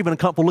imagery. You're even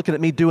uncomfortable looking at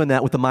me doing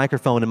that with the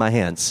microphone in my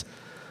hands.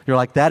 You're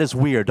like, that is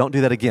weird. Don't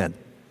do that again.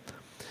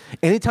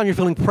 Anytime you're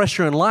feeling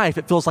pressure in life,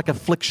 it feels like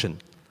affliction.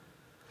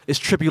 It's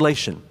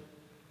tribulation.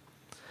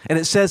 And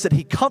it says that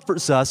he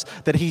comforts us,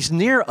 that he's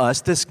near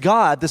us. This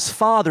God, this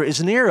Father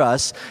is near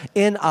us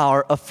in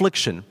our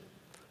affliction.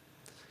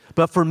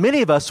 But for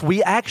many of us,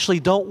 we actually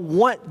don't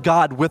want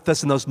God with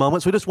us in those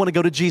moments. We just want to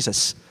go to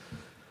Jesus.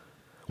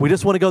 We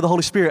just want to go to the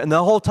Holy Spirit. And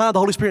the whole time, the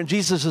Holy Spirit and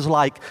Jesus is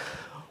like,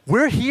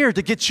 we're here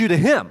to get you to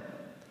him.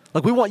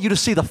 Like, we want you to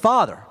see the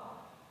Father.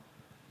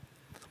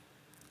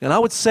 And I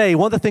would say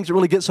one of the things that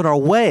really gets in our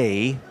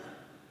way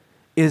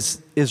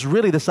is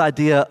really this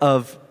idea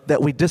of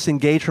that we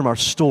disengage from our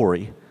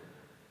story.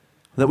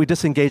 That we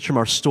disengage from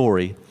our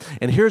story.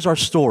 And here's our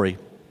story.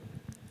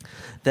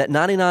 That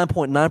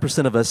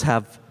 99.9% of us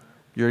have,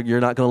 you're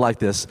not going to like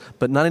this,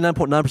 but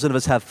 99.9% of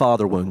us have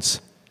father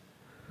wounds.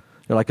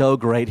 You're like, oh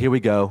great, here we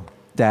go.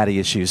 Daddy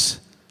issues.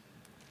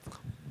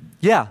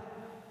 Yeah,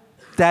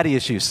 daddy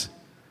issues.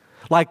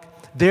 Like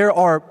there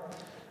are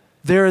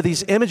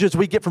these images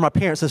we get from our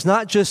parents. It's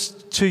not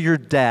just to your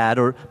dad,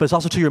 but it's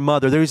also to your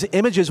mother. There's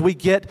images we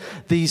get,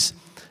 these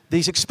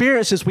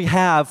experiences we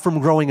have from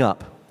growing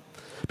up.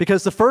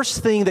 Because the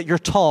first thing that you're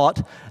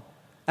taught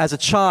as a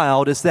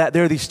child is that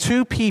there are these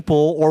two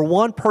people or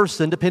one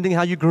person, depending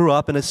how you grew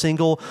up in a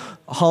single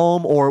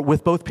home or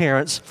with both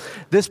parents.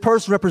 This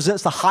person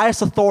represents the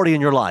highest authority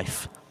in your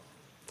life.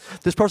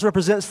 This person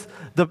represents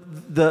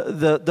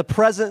the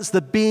presence,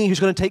 the being who's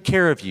going to take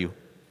care of you.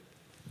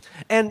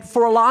 And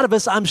for a lot of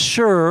us, I'm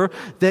sure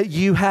that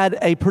you had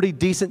a pretty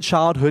decent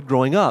childhood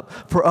growing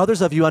up. For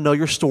others of you, I know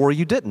your story,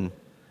 you didn't.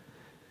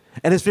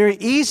 And it's very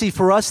easy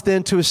for us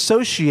then to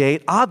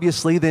associate,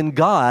 obviously, then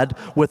God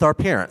with our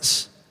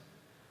parents.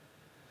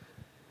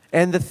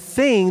 And the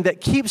thing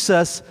that keeps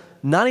us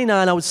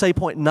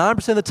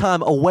 0.9% of the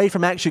time away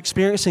from actually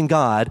experiencing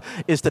God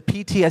is the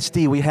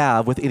PTSD we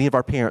have with any of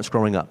our parents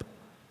growing up.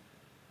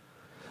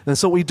 And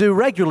so what we do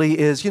regularly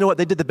is, you know what,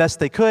 they did the best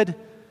they could.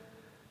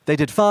 They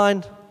did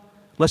fine.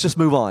 Let's just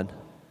move on.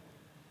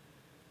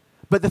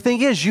 But the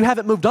thing is, you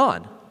haven't moved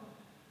on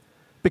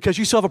because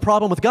you still have a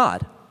problem with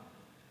God.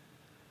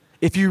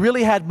 If you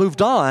really had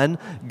moved on,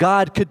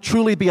 God could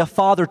truly be a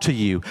father to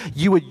you.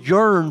 You would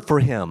yearn for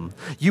him.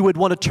 You would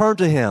want to turn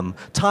to him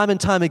time and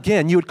time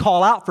again. You would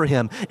call out for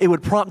him. It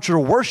would prompt your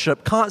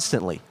worship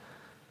constantly,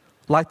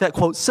 like that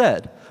quote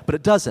said, but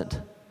it doesn't.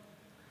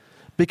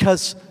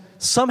 Because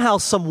somehow,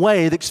 some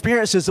way, the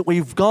experiences that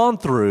we've gone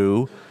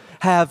through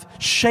have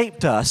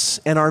shaped us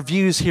and our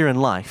views here in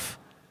life.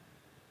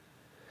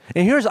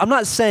 And I'm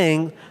not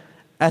saying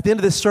at the end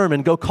of this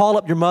sermon, go call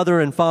up your mother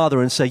and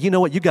father and say, you know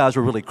what, you guys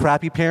were really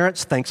crappy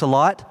parents, thanks a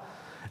lot.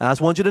 And I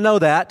just want you to know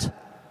that,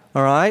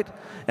 all right?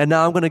 And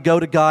now I'm going to go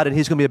to God and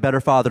he's going to be a better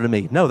father to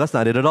me. No, that's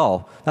not it at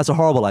all. That's a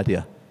horrible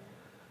idea.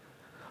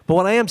 But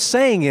what I am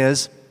saying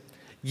is,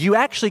 you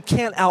actually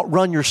can't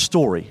outrun your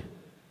story.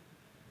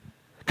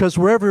 Because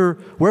wherever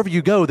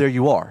you go, there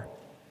you are.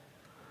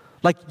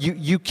 Like,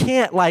 you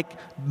can't,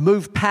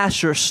 move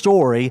past your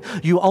story.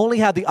 You only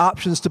have the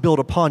options to build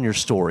upon your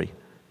story.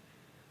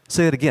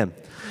 Say it again.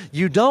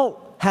 You don't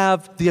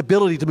have the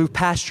ability to move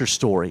past your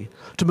story,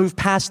 to move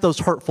past those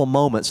hurtful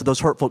moments,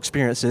 those hurtful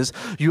experiences.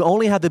 You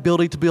only have the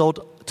ability to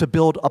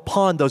build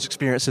upon those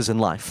experiences in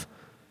life.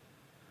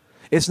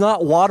 It's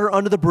not water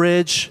under the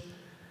bridge.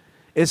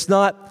 It's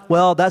not,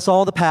 well, that's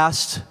all the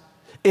past.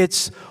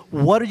 It's,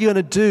 what are you going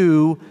to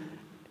do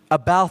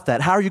about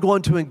that? How are you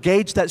going to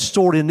engage that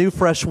story in a new,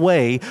 fresh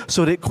way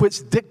so that it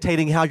quits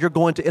dictating how you're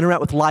going to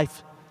interact with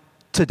life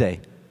today?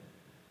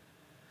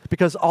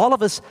 Because all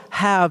of us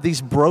have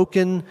these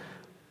broken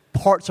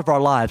parts of our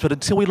lives, but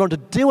until we learn to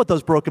deal with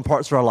those broken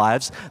parts of our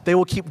lives, they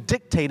will keep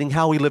dictating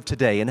how we live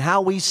today and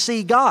how we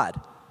see God.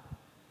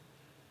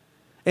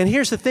 And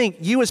here's the thing,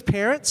 you as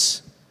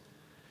parents,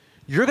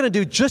 you're going to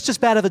do just as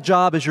bad of a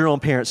job as your own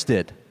parents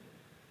did.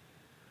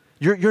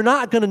 You're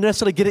not going to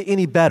necessarily get it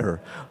any better.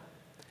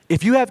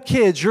 If you have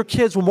kids, your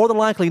kids will more than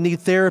likely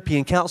need therapy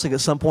and counseling at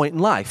some point in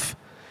life.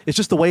 It's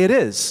just the way it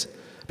is,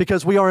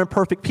 because we are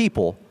imperfect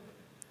people.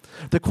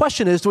 The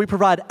question is, do we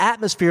provide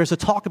atmospheres to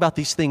talk about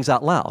these things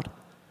out loud?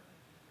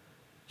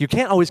 You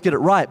can't always get it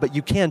right, but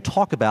you can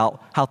talk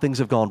about how things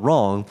have gone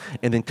wrong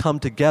and then come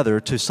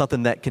together to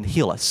something that can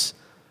heal us.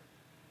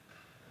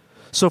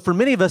 So for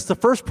many of us, the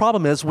first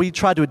problem is we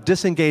try to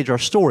disengage our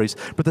stories.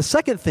 But the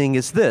second thing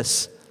is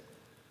this.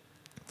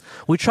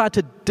 We try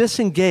to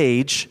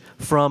disengage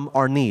from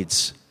our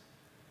needs.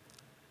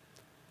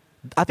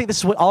 I think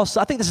this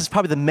is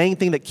probably the main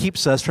thing that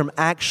keeps us from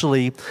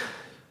actually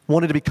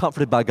wanting to be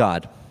comforted by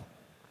God.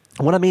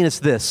 What I mean is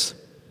this.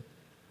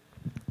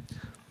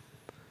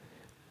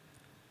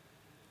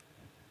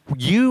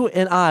 You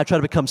and I try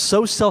to become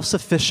so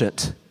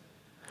self-sufficient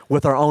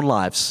with our own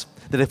lives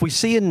that if we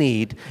see a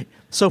need,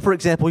 so for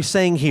example, he's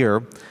saying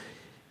here,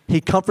 he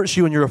comforts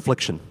you in your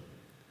affliction.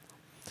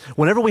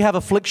 Whenever we have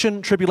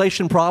affliction,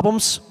 tribulation,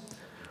 problems,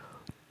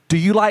 do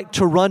you like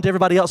to run to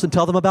everybody else and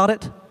tell them about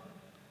it?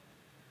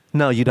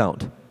 No, you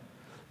don't.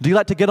 Do you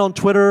like to get on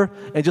Twitter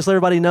and just let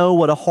everybody know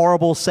what a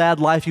horrible, sad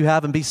life you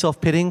have and be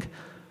self-pitying?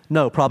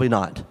 No, probably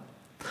not.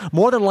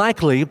 More than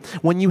likely,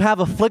 when you have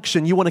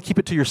affliction, you want to keep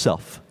it to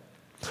yourself.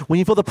 When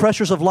you feel the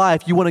pressures of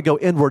life, you want to go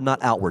inward,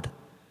 not outward.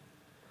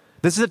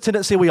 This is a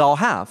tendency we all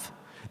have.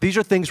 These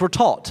are things we're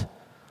taught.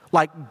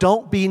 Like,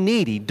 don't be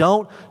needy.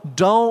 Don't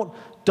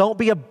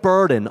be a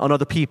burden on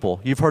other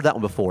people. You've heard that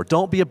one before.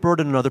 Don't be a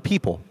burden on other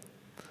people.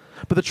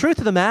 But the truth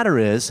of the matter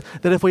is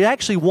that if we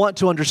actually want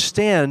to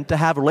understand, to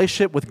have a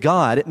relationship with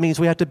God, it means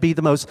we have to be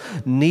the most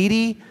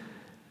needy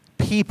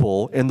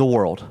people in the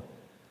world.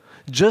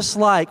 Just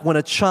like when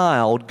a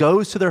child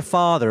goes to their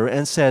father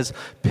and says,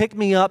 pick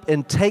me up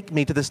and take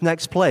me to this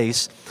next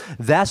place,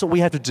 that's what we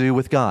have to do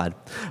with God.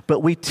 But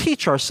we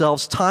teach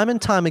ourselves time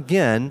and time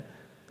again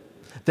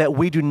that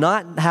we do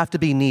not have to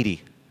be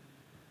needy.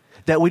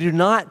 That we do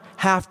not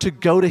have to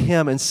go to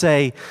him and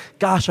say,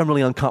 gosh, I'm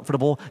really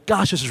uncomfortable.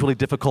 Gosh, this is really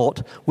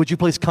difficult. Would you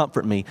please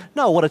comfort me?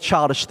 No, what a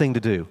childish thing to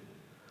do.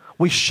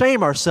 We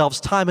shame ourselves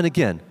time and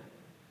again.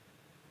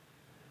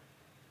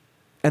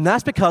 And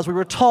that's because we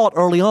were taught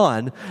early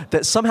on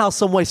that somehow,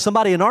 some way,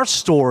 somebody in our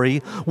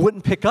story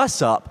wouldn't pick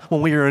us up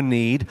when we were in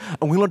need,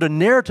 and we learned a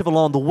narrative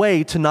along the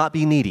way to not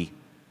be needy.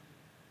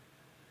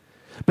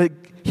 But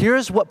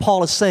here's what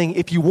Paul is saying.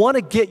 If you want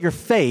to get your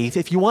faith,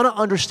 if you want to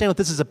understand what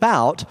this is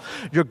about,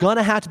 you're going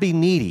to have to be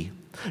needy.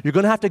 You're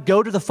going to have to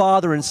go to the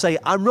Father and say,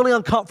 I'm really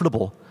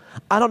uncomfortable.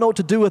 I don't know what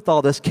to do with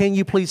all this. Can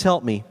you please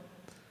help me?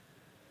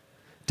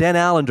 Dan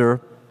Allender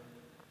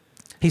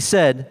He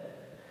said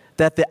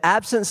that the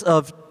absence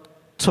of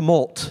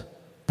tumult,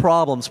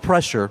 problems,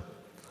 pressure,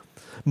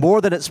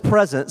 more than its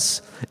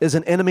presence, is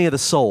an enemy of the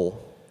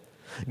soul.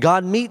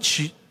 God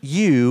meets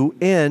you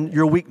in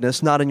your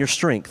weakness, not in your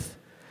strength.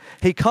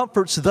 He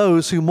comforts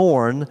those who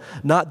mourn,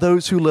 not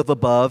those who live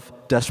above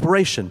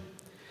desperation.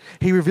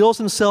 He reveals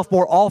himself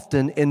more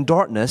often in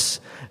darkness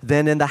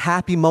than in the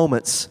happy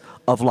moments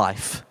of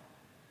life.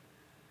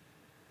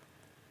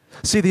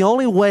 See, the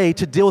only way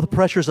to deal with the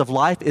pressures of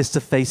life is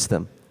to face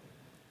them.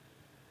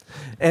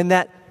 And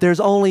that there's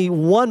only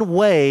one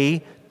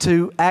way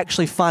to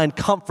actually find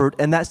comfort,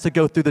 and that's to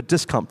go through the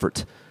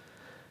discomfort.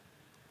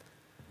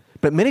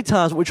 But many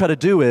times what we try to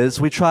do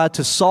is we try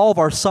to solve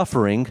our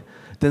suffering,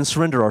 then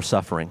surrender our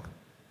suffering.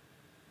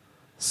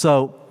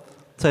 So,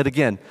 say it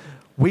again.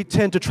 We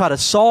tend to try to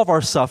solve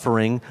our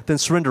suffering, then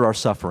surrender our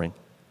suffering.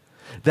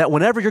 That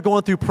whenever you're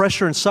going through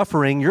pressure and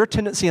suffering, your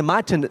tendency and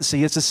my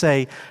tendency is to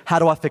say, how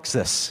do I fix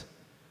this?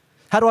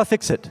 How do I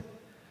fix it?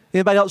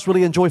 Anybody else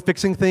really enjoy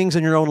fixing things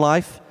in your own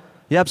life?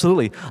 Yeah,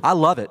 absolutely. I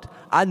love it.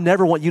 I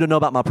never want you to know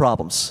about my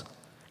problems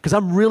because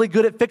I'm really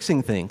good at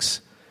fixing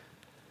things.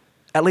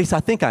 At least I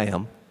think I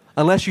am.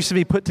 Unless you see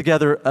me put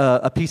together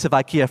a piece of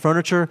IKEA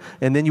furniture,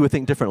 and then you would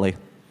think differently.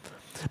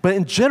 But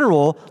in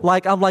general,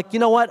 I'm like, you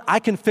know what? I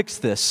can fix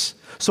this.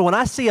 So when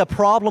I see a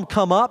problem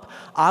come up,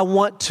 I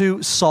want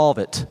to solve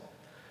it.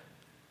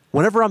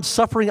 Whenever I'm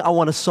suffering, I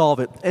want to solve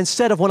it.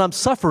 Instead of when I'm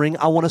suffering,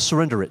 I want to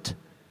surrender it.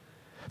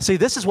 See,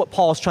 this is what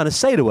Paul is trying to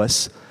say to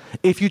us.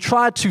 If you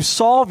try to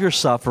solve your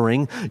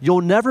suffering,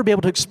 you'll never be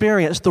able to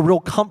experience the real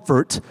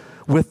comfort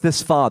with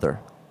this Father.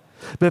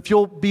 But if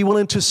you'll be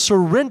willing to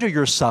surrender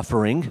your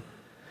suffering,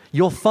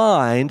 you'll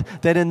find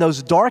that in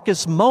those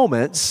darkest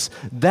moments,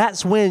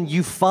 that's when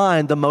you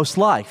find the most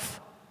life.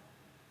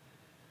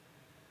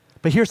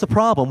 But here's the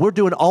problem. We're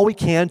doing all we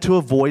can to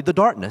avoid the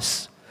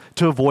darkness,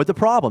 to avoid the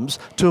problems,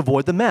 to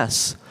avoid the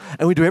mess.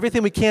 And we do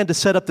everything we can to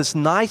set up this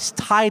nice,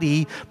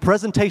 tidy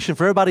presentation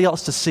for everybody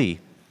else to see,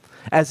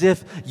 as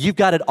if you've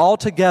got it all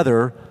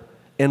together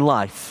in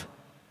life.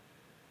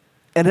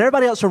 And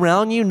everybody else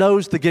around you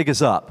knows the gig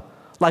is up.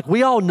 Like,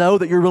 we all know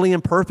that you're really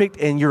imperfect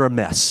and you're a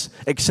mess,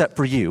 except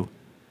for you.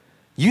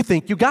 You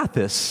think you got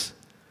this.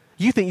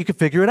 You think you can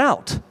figure it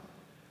out.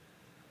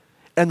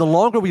 And the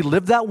longer we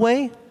live that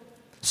way,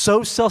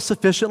 so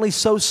self-sufficiently,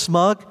 so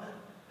smug,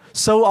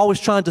 so always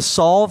trying to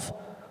solve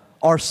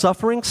our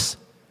sufferings,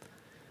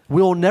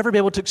 we'll never be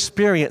able to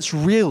experience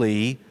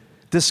really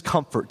this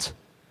comfort,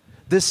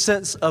 this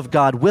sense of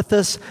God with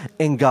us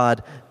and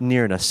God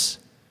nearness.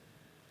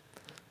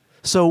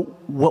 So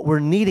what we're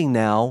needing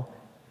now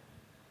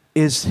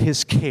is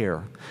His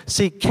care.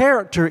 See,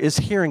 character is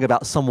hearing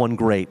about someone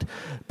great,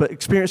 but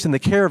experiencing the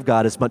care of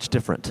God is much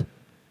different.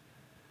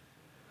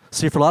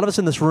 See, for a lot of us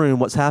in this room,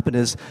 what's happened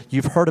is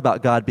you've heard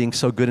about God being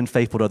so good and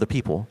faithful to other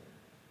people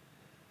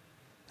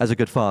as a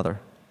good father,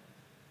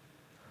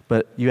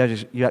 but you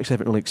actually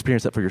haven't really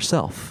experienced that for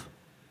yourself.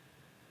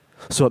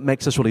 So it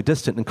makes us really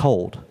distant and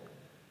cold.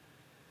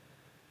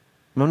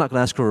 I'm not going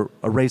to ask for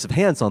a raise of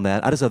hands on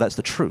that. I just know that's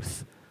the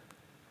truth.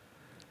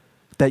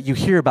 That you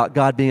hear about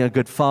God being a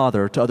good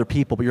father to other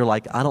people, but you're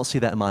like, I don't see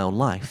that in my own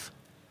life.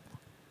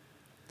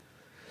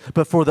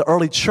 But for the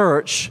early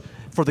church,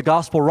 for the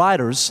gospel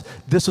writers,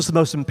 this was the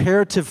most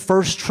imperative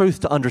first truth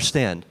to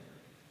understand.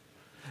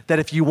 That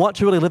if you want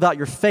to really live out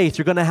your faith,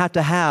 you're going to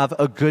have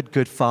a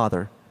good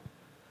father.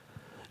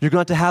 You're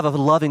going to have a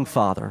loving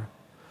father.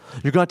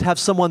 You're going to have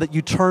someone that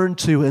you turn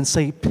to and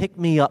say, pick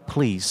me up,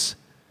 please.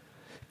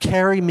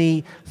 Carry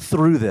me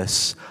through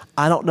this.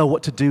 I don't know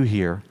what to do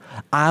here.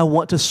 I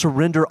want to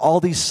surrender all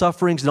these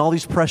sufferings and all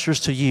these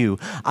pressures to you.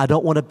 I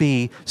don't want to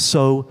be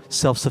so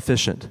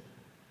self-sufficient.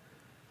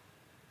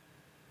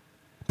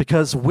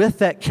 Because with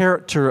that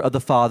character of the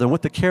Father, and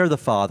with the care of the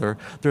Father,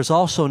 there's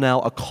also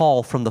now a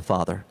call from the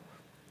Father.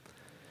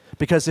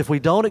 Because if we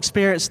don't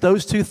experience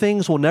those two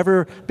things, we'll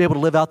never be able to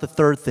live out the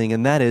third thing,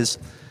 and that is,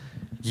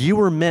 you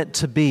were meant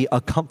to be a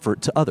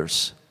comfort to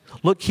others.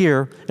 Look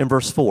here in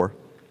verse 4.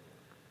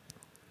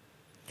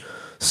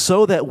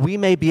 So that we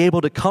may be able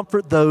to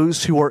comfort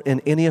those who are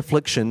in any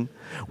affliction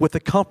with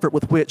the comfort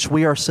with which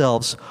we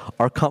ourselves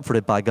are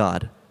comforted by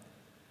God.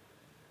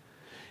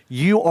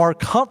 You are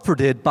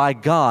comforted by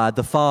God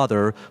the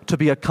Father to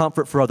be a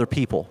comfort for other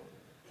people.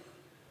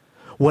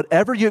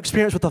 Whatever you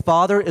experience with the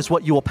Father is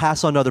what you will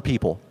pass on to other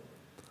people.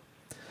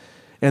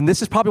 And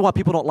this is probably why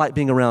people don't like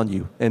being around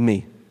you and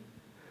me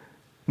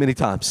many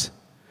times,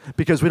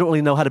 because we don't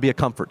really know how to be a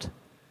comfort.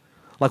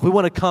 Like, we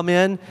want to come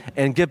in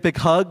and give big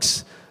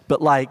hugs, but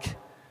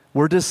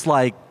we're just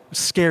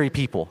scary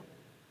people.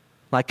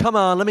 Like, come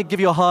on, let me give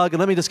you a hug and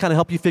let me just kind of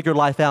help you figure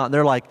life out. And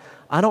they're like,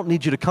 I don't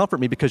need you to comfort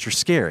me because you're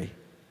scary.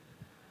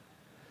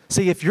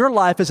 See, if your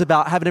life is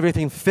about having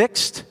everything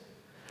fixed,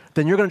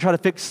 then you're going to try to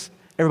fix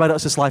everybody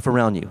else's life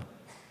around you.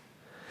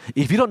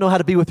 If you don't know how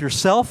to be with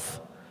yourself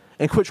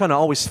and quit trying to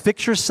always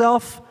fix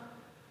yourself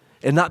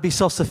and not be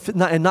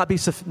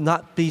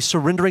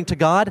surrendering to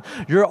God,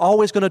 you're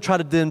always going to try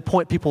to then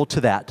point people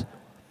to that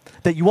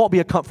you won't be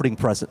a comforting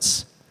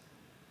presence.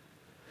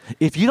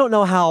 If you don't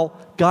know how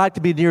God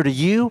can be near to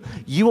you,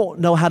 you won't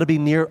know how to be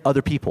near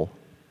other people.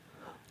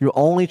 You're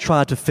only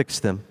trying to fix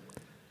them.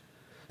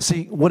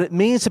 See, what it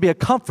means to be a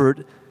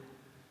comfort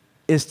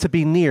is to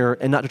be near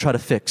and not to try to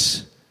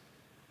fix.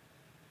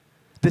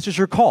 This is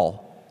your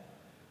call.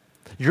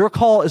 Your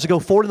call is to go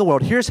forward in the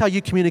world. Here's how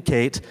you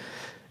communicate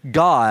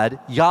God,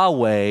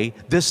 Yahweh,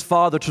 this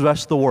Father to the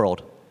rest of the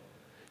world.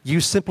 You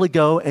simply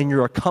go and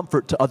you're a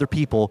comfort to other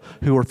people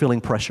who are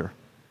feeling pressure.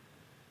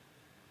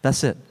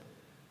 That's it.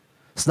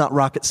 It's not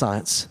rocket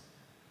science.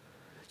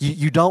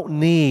 You don't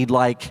need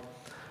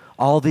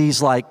all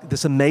these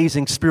this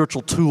amazing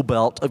spiritual tool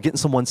belt of getting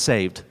someone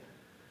saved.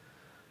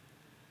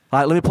 All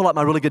right, let me pull out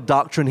my really good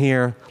doctrine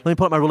here. Let me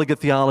pull out my really good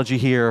theology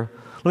here.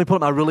 Let me pull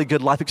out my really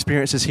good life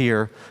experiences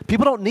here.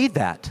 People don't need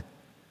that.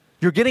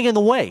 You're getting in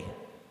the way.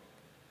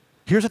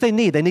 Here's what they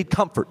need. They need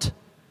comfort.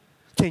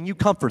 Can you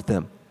comfort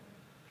them?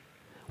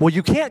 Well,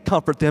 you can't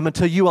comfort them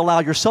until you allow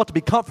yourself to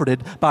be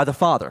comforted by the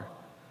Father.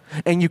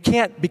 And you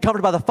can't be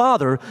comforted by the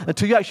Father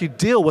until you actually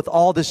deal with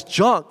all this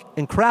junk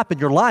and crap in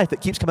your life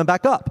that keeps coming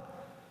back up.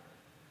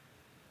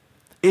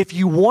 If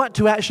you want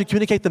to actually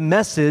communicate the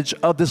message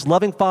of this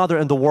loving Father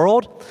in the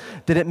world,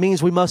 then it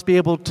means we must be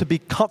able to be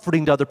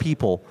comforting to other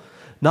people,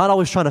 not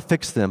always trying to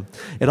fix them.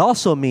 It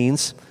also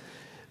means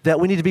that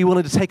we need to be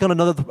willing to take on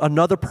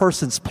another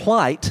person's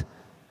plight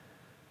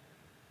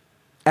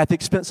at the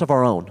expense of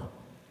our own.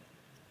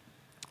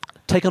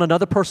 Take on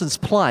another person's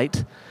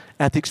plight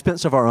at the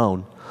expense of our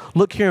own.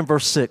 Look here in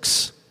verse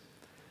 6.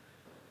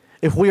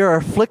 If we are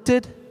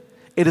afflicted,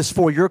 it is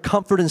for your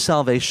comfort and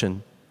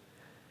salvation.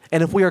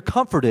 And if we are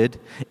comforted,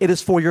 it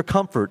is for your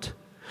comfort,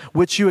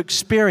 which you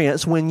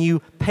experience when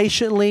you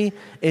patiently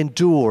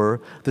endure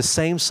the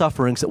same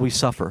sufferings that we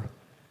suffer.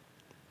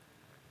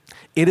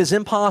 It is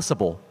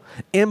impossible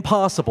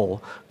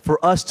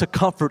for us to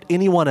comfort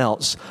anyone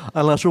else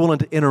unless we're willing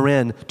to enter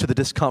into the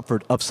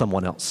discomfort of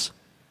someone else.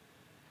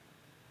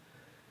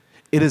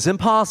 It is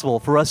impossible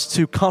for us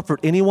to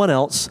comfort anyone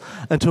else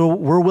until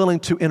we're willing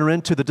to enter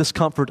into the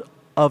discomfort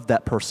of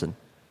that person.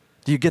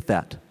 Do you get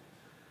that?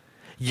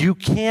 You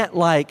can't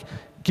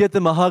give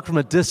them a hug from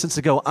a distance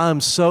and go,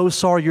 I'm so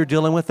sorry you're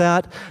dealing with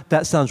that.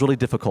 That sounds really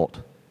difficult.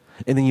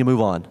 And then you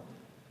move on.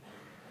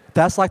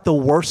 That's the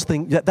worst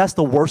thing. That's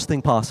the worst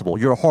thing possible.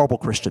 You're a horrible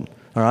Christian,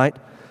 all right?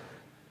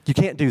 You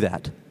can't do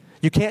that.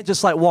 You can't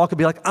just walk and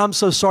be like, I'm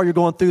so sorry you're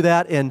going through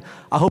that and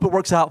I hope it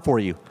works out for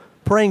you.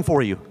 Praying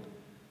for you.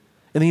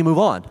 And then you move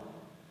on.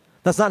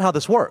 That's not how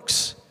this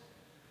works.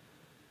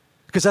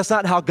 Because that's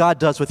not how God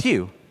does with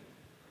you.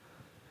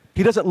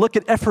 He doesn't look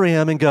at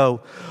Ephraim and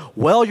go,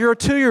 well, you're a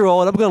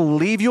 2-year-old, I'm going to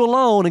leave you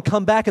alone and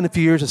come back in a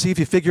few years and see if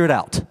you figure it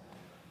out.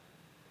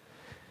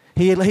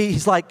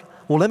 He's like,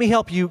 well, let me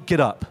help you get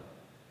up.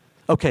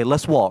 Okay,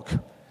 let's walk.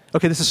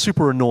 Okay, this is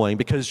super annoying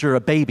because you're a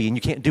baby and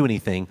you can't do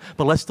anything,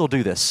 but let's still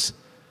do this.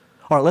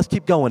 All right, let's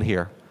keep going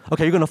here.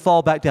 Okay, you're going to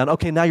fall back down.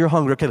 Okay, now you're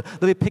hungry. Okay,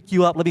 let me pick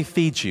you up. Let me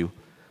feed you.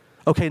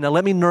 Okay, now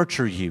let me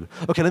nurture you.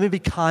 Okay, let me be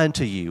kind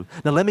to you.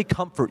 Now let me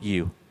comfort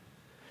you.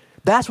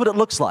 That's what it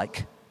looks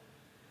like.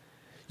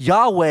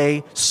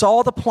 Yahweh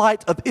saw the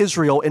plight of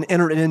Israel and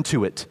entered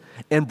into it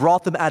and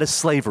brought them out of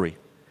slavery.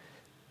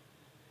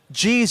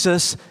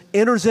 Jesus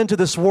enters into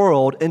this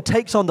world and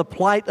takes on the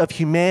plight of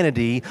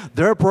humanity,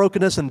 their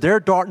brokenness and their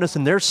darkness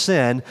and their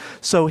sin,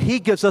 so he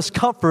gives us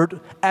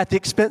comfort at the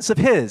expense of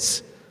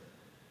his.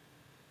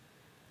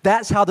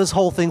 That's how this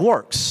whole thing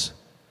works.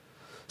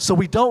 So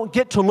we don't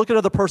get to look at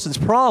another person's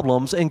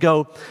problems and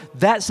go,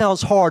 that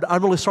sounds hard,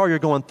 I'm really sorry you're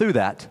going through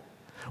that.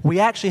 We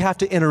actually have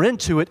to enter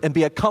into it and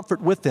be a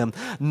comfort with them,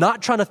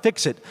 not trying to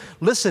fix it.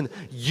 Listen,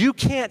 you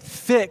can't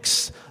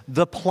fix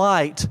the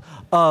plight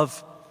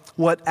of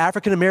what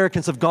African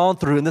Americans have gone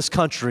through in this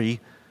country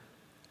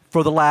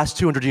for the last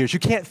 200 years. You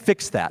can't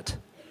fix that.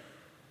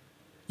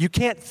 You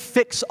can't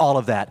fix all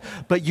of that,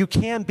 but you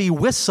can be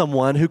with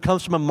someone who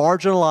comes from a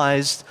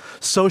marginalized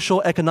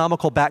social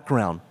economical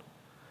background.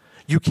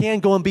 You can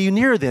go and be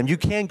near them. You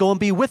can go and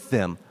be with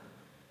them.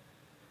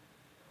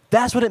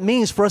 That's what it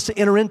means for us to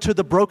enter into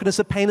the brokenness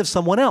and pain of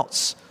someone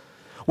else.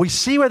 We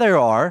see where they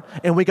are,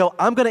 and we go,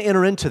 I'm going to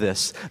enter into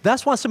this.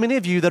 That's why so many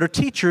of you that are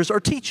teachers are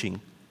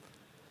teaching,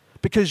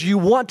 because you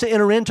want to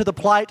enter into the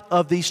plight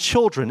of these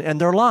children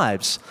and their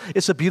lives.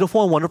 It's a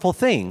beautiful and wonderful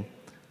thing.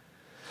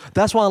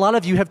 That's why a lot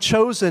of you have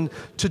chosen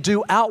to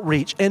do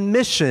outreach and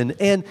mission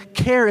and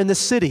care in the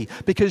city,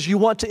 because you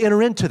want to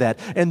enter into that.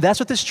 And that's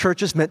what this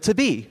church is meant to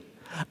be.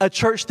 A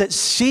church that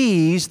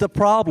sees the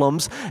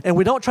problems, and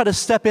we don't try to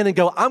step in and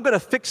go, I'm going to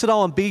fix it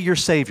all and be your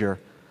Savior.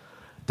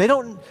 They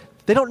don't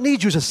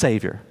need you as a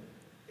Savior.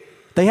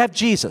 They have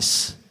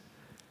Jesus.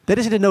 They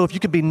just need to know if you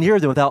can be near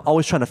them without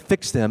always trying to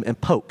fix them and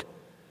poke.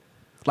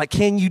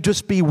 Can you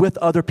just be with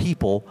other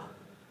people?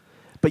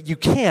 But you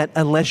can't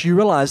unless you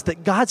realize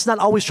that God's not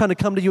always trying to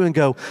come to you and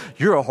go,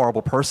 you're a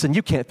horrible person,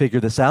 you can't figure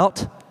this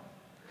out.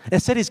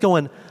 Instead, he's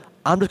going,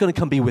 I'm just going to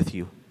come be with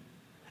you.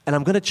 And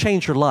I'm going to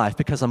change your life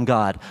because I'm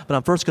God, but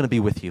I'm first going to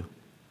be with you.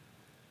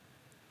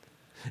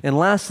 And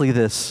lastly,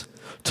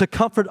 to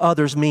comfort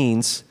others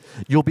means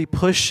you'll be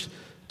pushed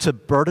to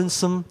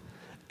burdensome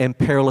and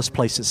perilous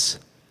places.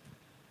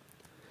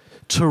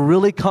 To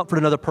really comfort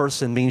another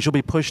person means you'll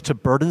be pushed to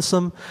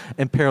burdensome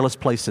and perilous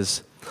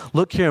places.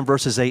 Look here in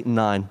verses 8 and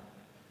 9.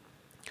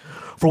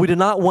 For we do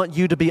not want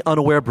you to be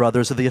unaware,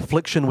 brothers, of the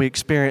affliction we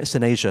experienced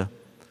in Asia.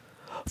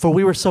 For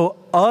we were so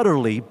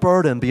utterly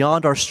burdened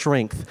beyond our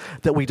strength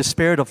that we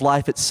despaired of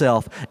life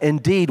itself.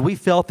 Indeed, we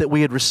felt that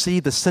we had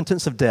received the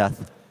sentence of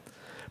death.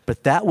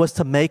 But that was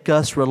to make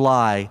us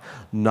rely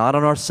not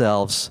on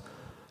ourselves,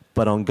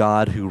 but on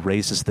God who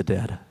raises the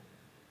dead.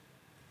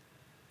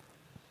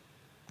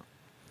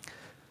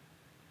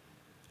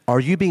 Are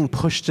you being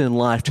pushed in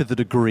life to the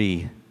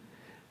degree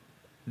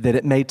that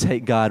it may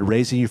take God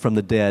raising you from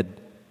the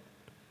dead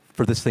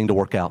for this thing to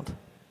work out?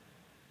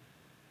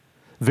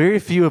 Very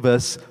few of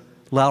us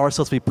allow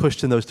ourselves to be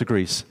pushed in those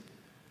degrees,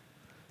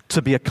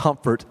 to be a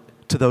comfort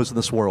to those in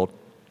this world.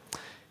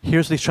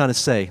 Here's what he's trying to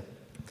say.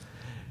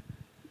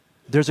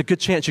 There's a good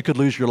chance you could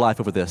lose your life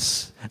over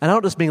this. And I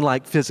don't just mean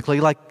like physically,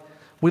 like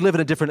we live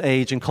in a different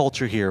age and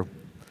culture here.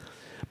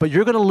 But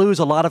you're going to lose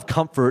a lot of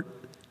comfort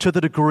to the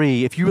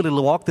degree, if you really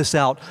walk this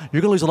out,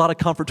 you're going to lose a lot of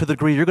comfort to the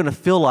degree you're going to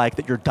feel like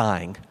that you're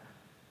dying.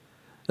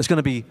 It's going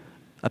to be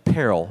a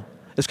peril.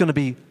 It's going to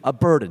be a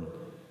burden.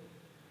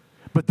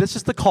 But this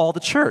is the call of the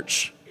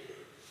church.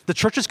 The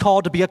church is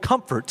called to be a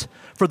comfort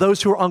for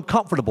those who are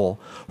uncomfortable,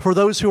 for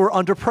those who are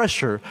under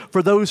pressure,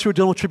 for those who are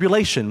dealing with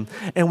tribulation.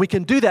 And we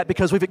can do that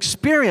because we've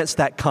experienced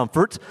that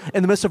comfort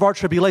in the midst of our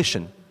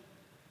tribulation.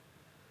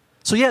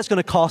 So yeah, it's going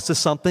to cost us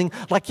something.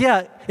 Like,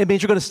 yeah, it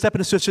means you're going to step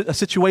into a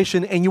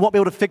situation and you won't be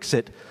able to fix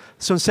it.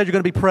 So instead you're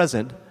going to be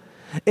present.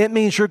 It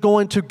means you're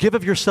going to give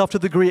of yourself to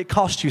the degree it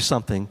costs you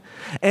something.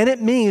 And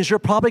it means you're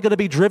probably going to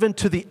be driven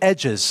to the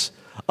edges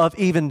of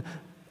even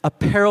a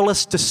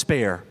perilous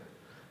despair.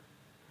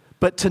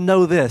 But to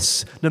know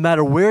this, no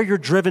matter where you're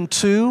driven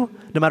to,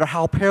 no matter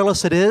how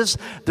perilous it is,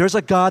 there's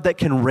a God that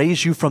can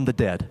raise you from the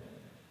dead.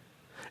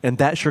 And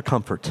that's your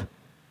comfort.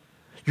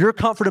 Your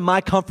comfort and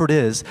my comfort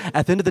is,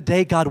 at the end of the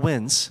day, God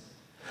wins.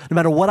 No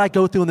matter what I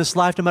go through in this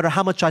life, no matter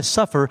how much I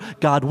suffer,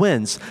 God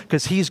wins.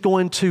 Because He's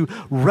going to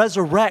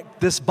resurrect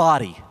this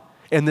body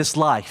in this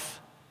life.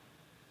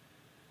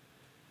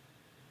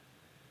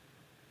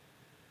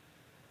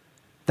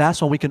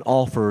 That's why we can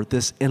offer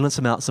this endless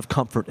amounts of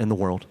comfort in the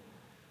world.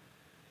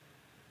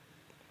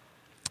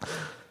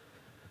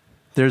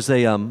 There's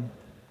a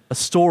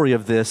story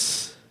of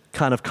this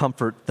kind of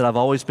comfort that I've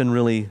always been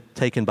really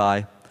taken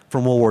by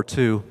from World War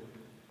II.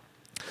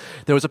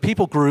 There was a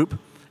people group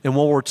in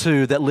World War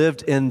II that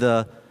lived in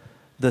the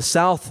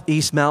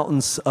southeast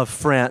mountains of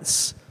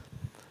France,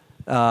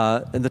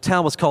 and the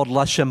town was called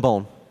La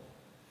Chambon.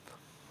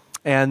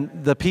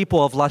 And the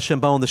people of La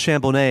Chambon, the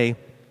Chambonnais,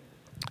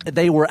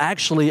 they were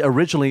actually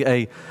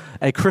originally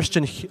a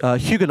Christian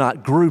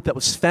Huguenot group that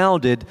was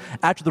founded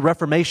after the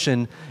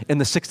Reformation in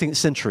the 16th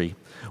century,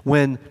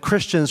 when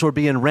Christians were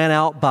being ran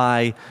out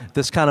by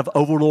this kind of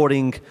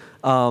overlording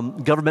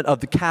government of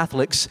the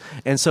Catholics.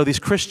 And so these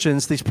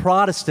Christians, these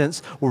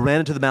Protestants, were ran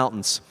into the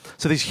mountains.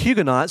 So these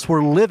Huguenots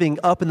were living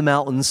up in the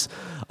mountains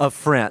of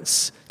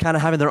France, kind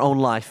of having their own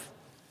life.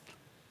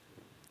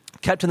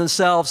 Kept to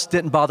themselves,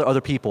 didn't bother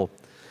other people.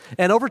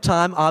 And over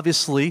time,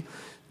 obviously,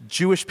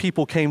 Jewish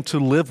people came to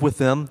live with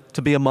them,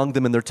 to be among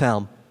them in their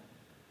town.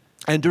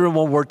 And during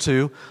World War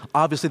II,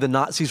 obviously the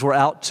Nazis were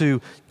out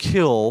to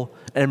kill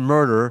and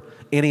murder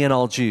any and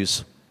all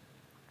Jews.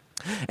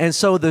 And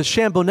so the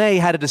Chambonnais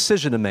had a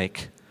decision to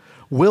make.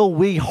 Will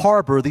we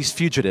harbor these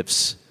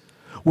fugitives?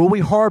 Will we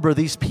harbor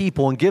these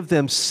people and give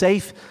them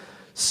safe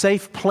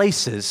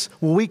places?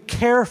 Will we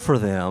care for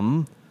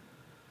them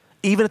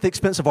even at the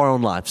expense of our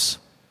own lives?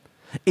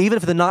 Even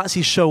if the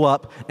Nazis show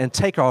up and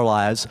take our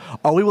lives,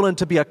 are we willing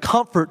to be a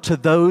comfort to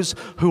those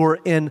who are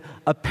in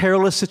a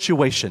perilous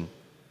situation?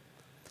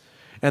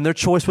 And their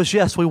choice was,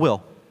 yes, we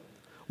will.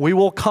 We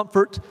will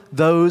comfort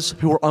those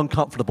who are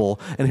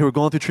uncomfortable and who are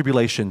going through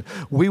tribulation.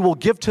 We will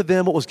give to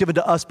them what was given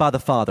to us by the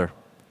Father.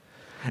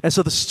 And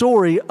so the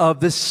story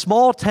of this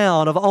small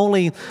town of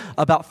only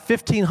about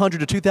 1,500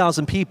 to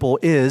 2,000 people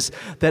is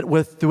that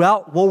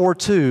throughout World War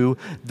II,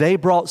 they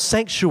brought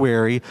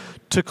sanctuary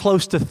to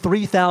close to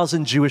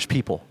 3,000 Jewish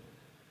people.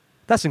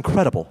 That's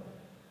incredible.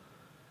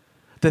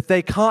 That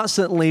they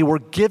constantly were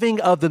giving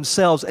of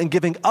themselves and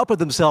giving up of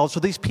themselves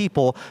for these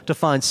people to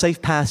find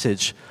safe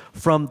passage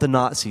from the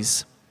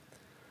Nazis.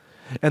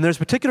 And there's a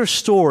particular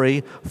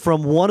story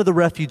from one of the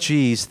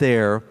refugees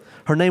there.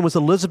 Her name was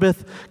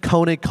Elizabeth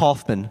Koenig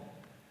Kaufman.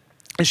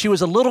 And she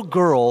was a little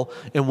girl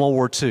in World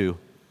War II.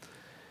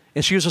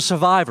 And she was a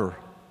survivor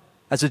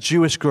as a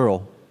Jewish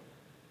girl.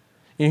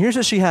 And here's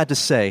what she had to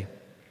say.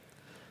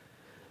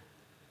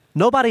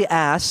 Nobody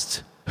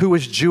asked who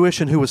was Jewish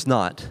and who was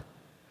not.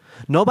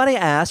 Nobody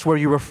asked where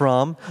you were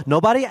from.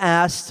 Nobody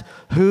asked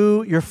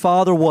who your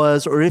father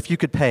was or if you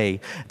could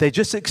pay. They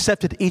just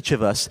accepted each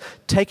of us,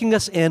 taking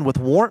us in with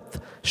warmth,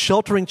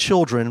 sheltering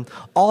children,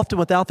 often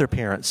without their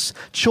parents,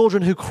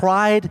 children who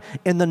cried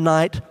in the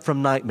night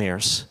from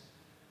nightmares.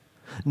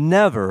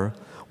 Never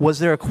was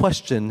there a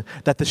question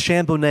that the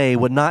Chambonnet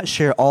would not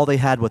share all they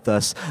had with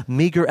us,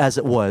 meager as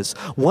it was.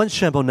 One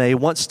Chambonnet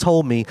once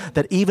told me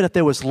that even if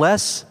there was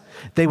less,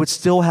 they would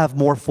still have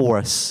more for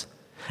us.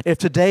 If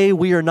today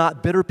we are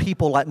not bitter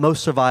people like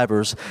most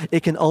survivors,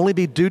 it can only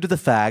be due to the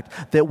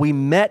fact that we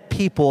met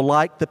people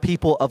like the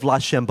people of La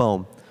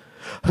Chambon,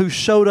 who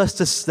showed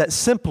us that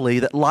simply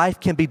that life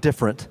can be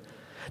different,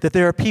 that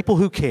there are people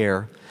who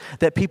care,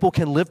 that people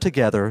can live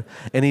together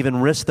and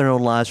even risk their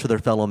own lives for their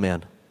fellow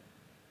men.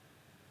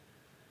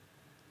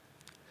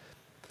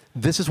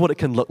 This is what it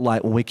can look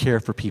like when we care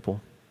for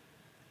people.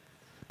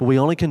 But we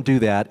only can do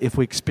that if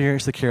we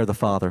experience the care of the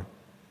Father.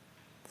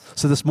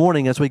 So this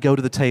morning, as we go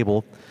to the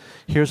table,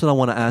 here's what I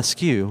want to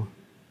ask you.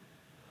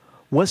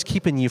 What's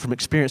keeping you from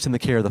experiencing the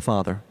care of the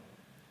Father?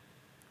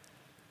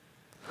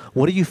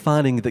 What are you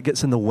finding that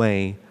gets in the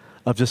way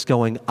of just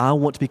going, I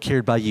want to be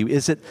cared by you?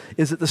 Is it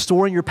the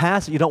story in your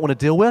past that you don't want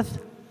to deal with?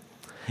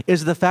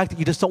 Is it the fact that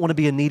you just don't want to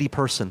be a needy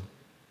person?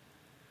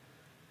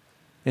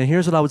 And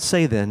here's what I would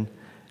say then.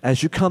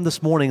 As you come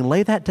this morning,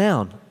 lay that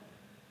down.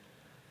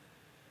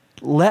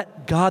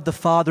 Let God the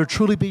Father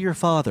truly be your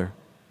Father.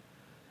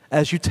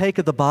 As you take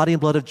of the body and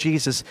blood of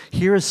Jesus,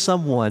 here is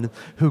someone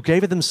who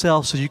gave it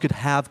themselves so you could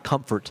have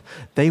comfort.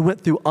 They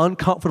went through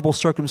uncomfortable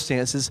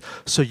circumstances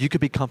so you could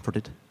be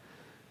comforted.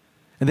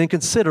 And then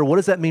consider, what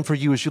does that mean for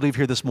you as you leave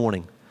here this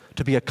morning?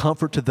 To be a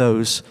comfort to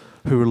those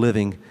who are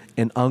living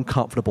in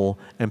uncomfortable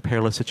and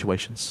perilous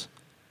situations.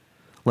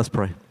 Let's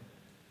pray.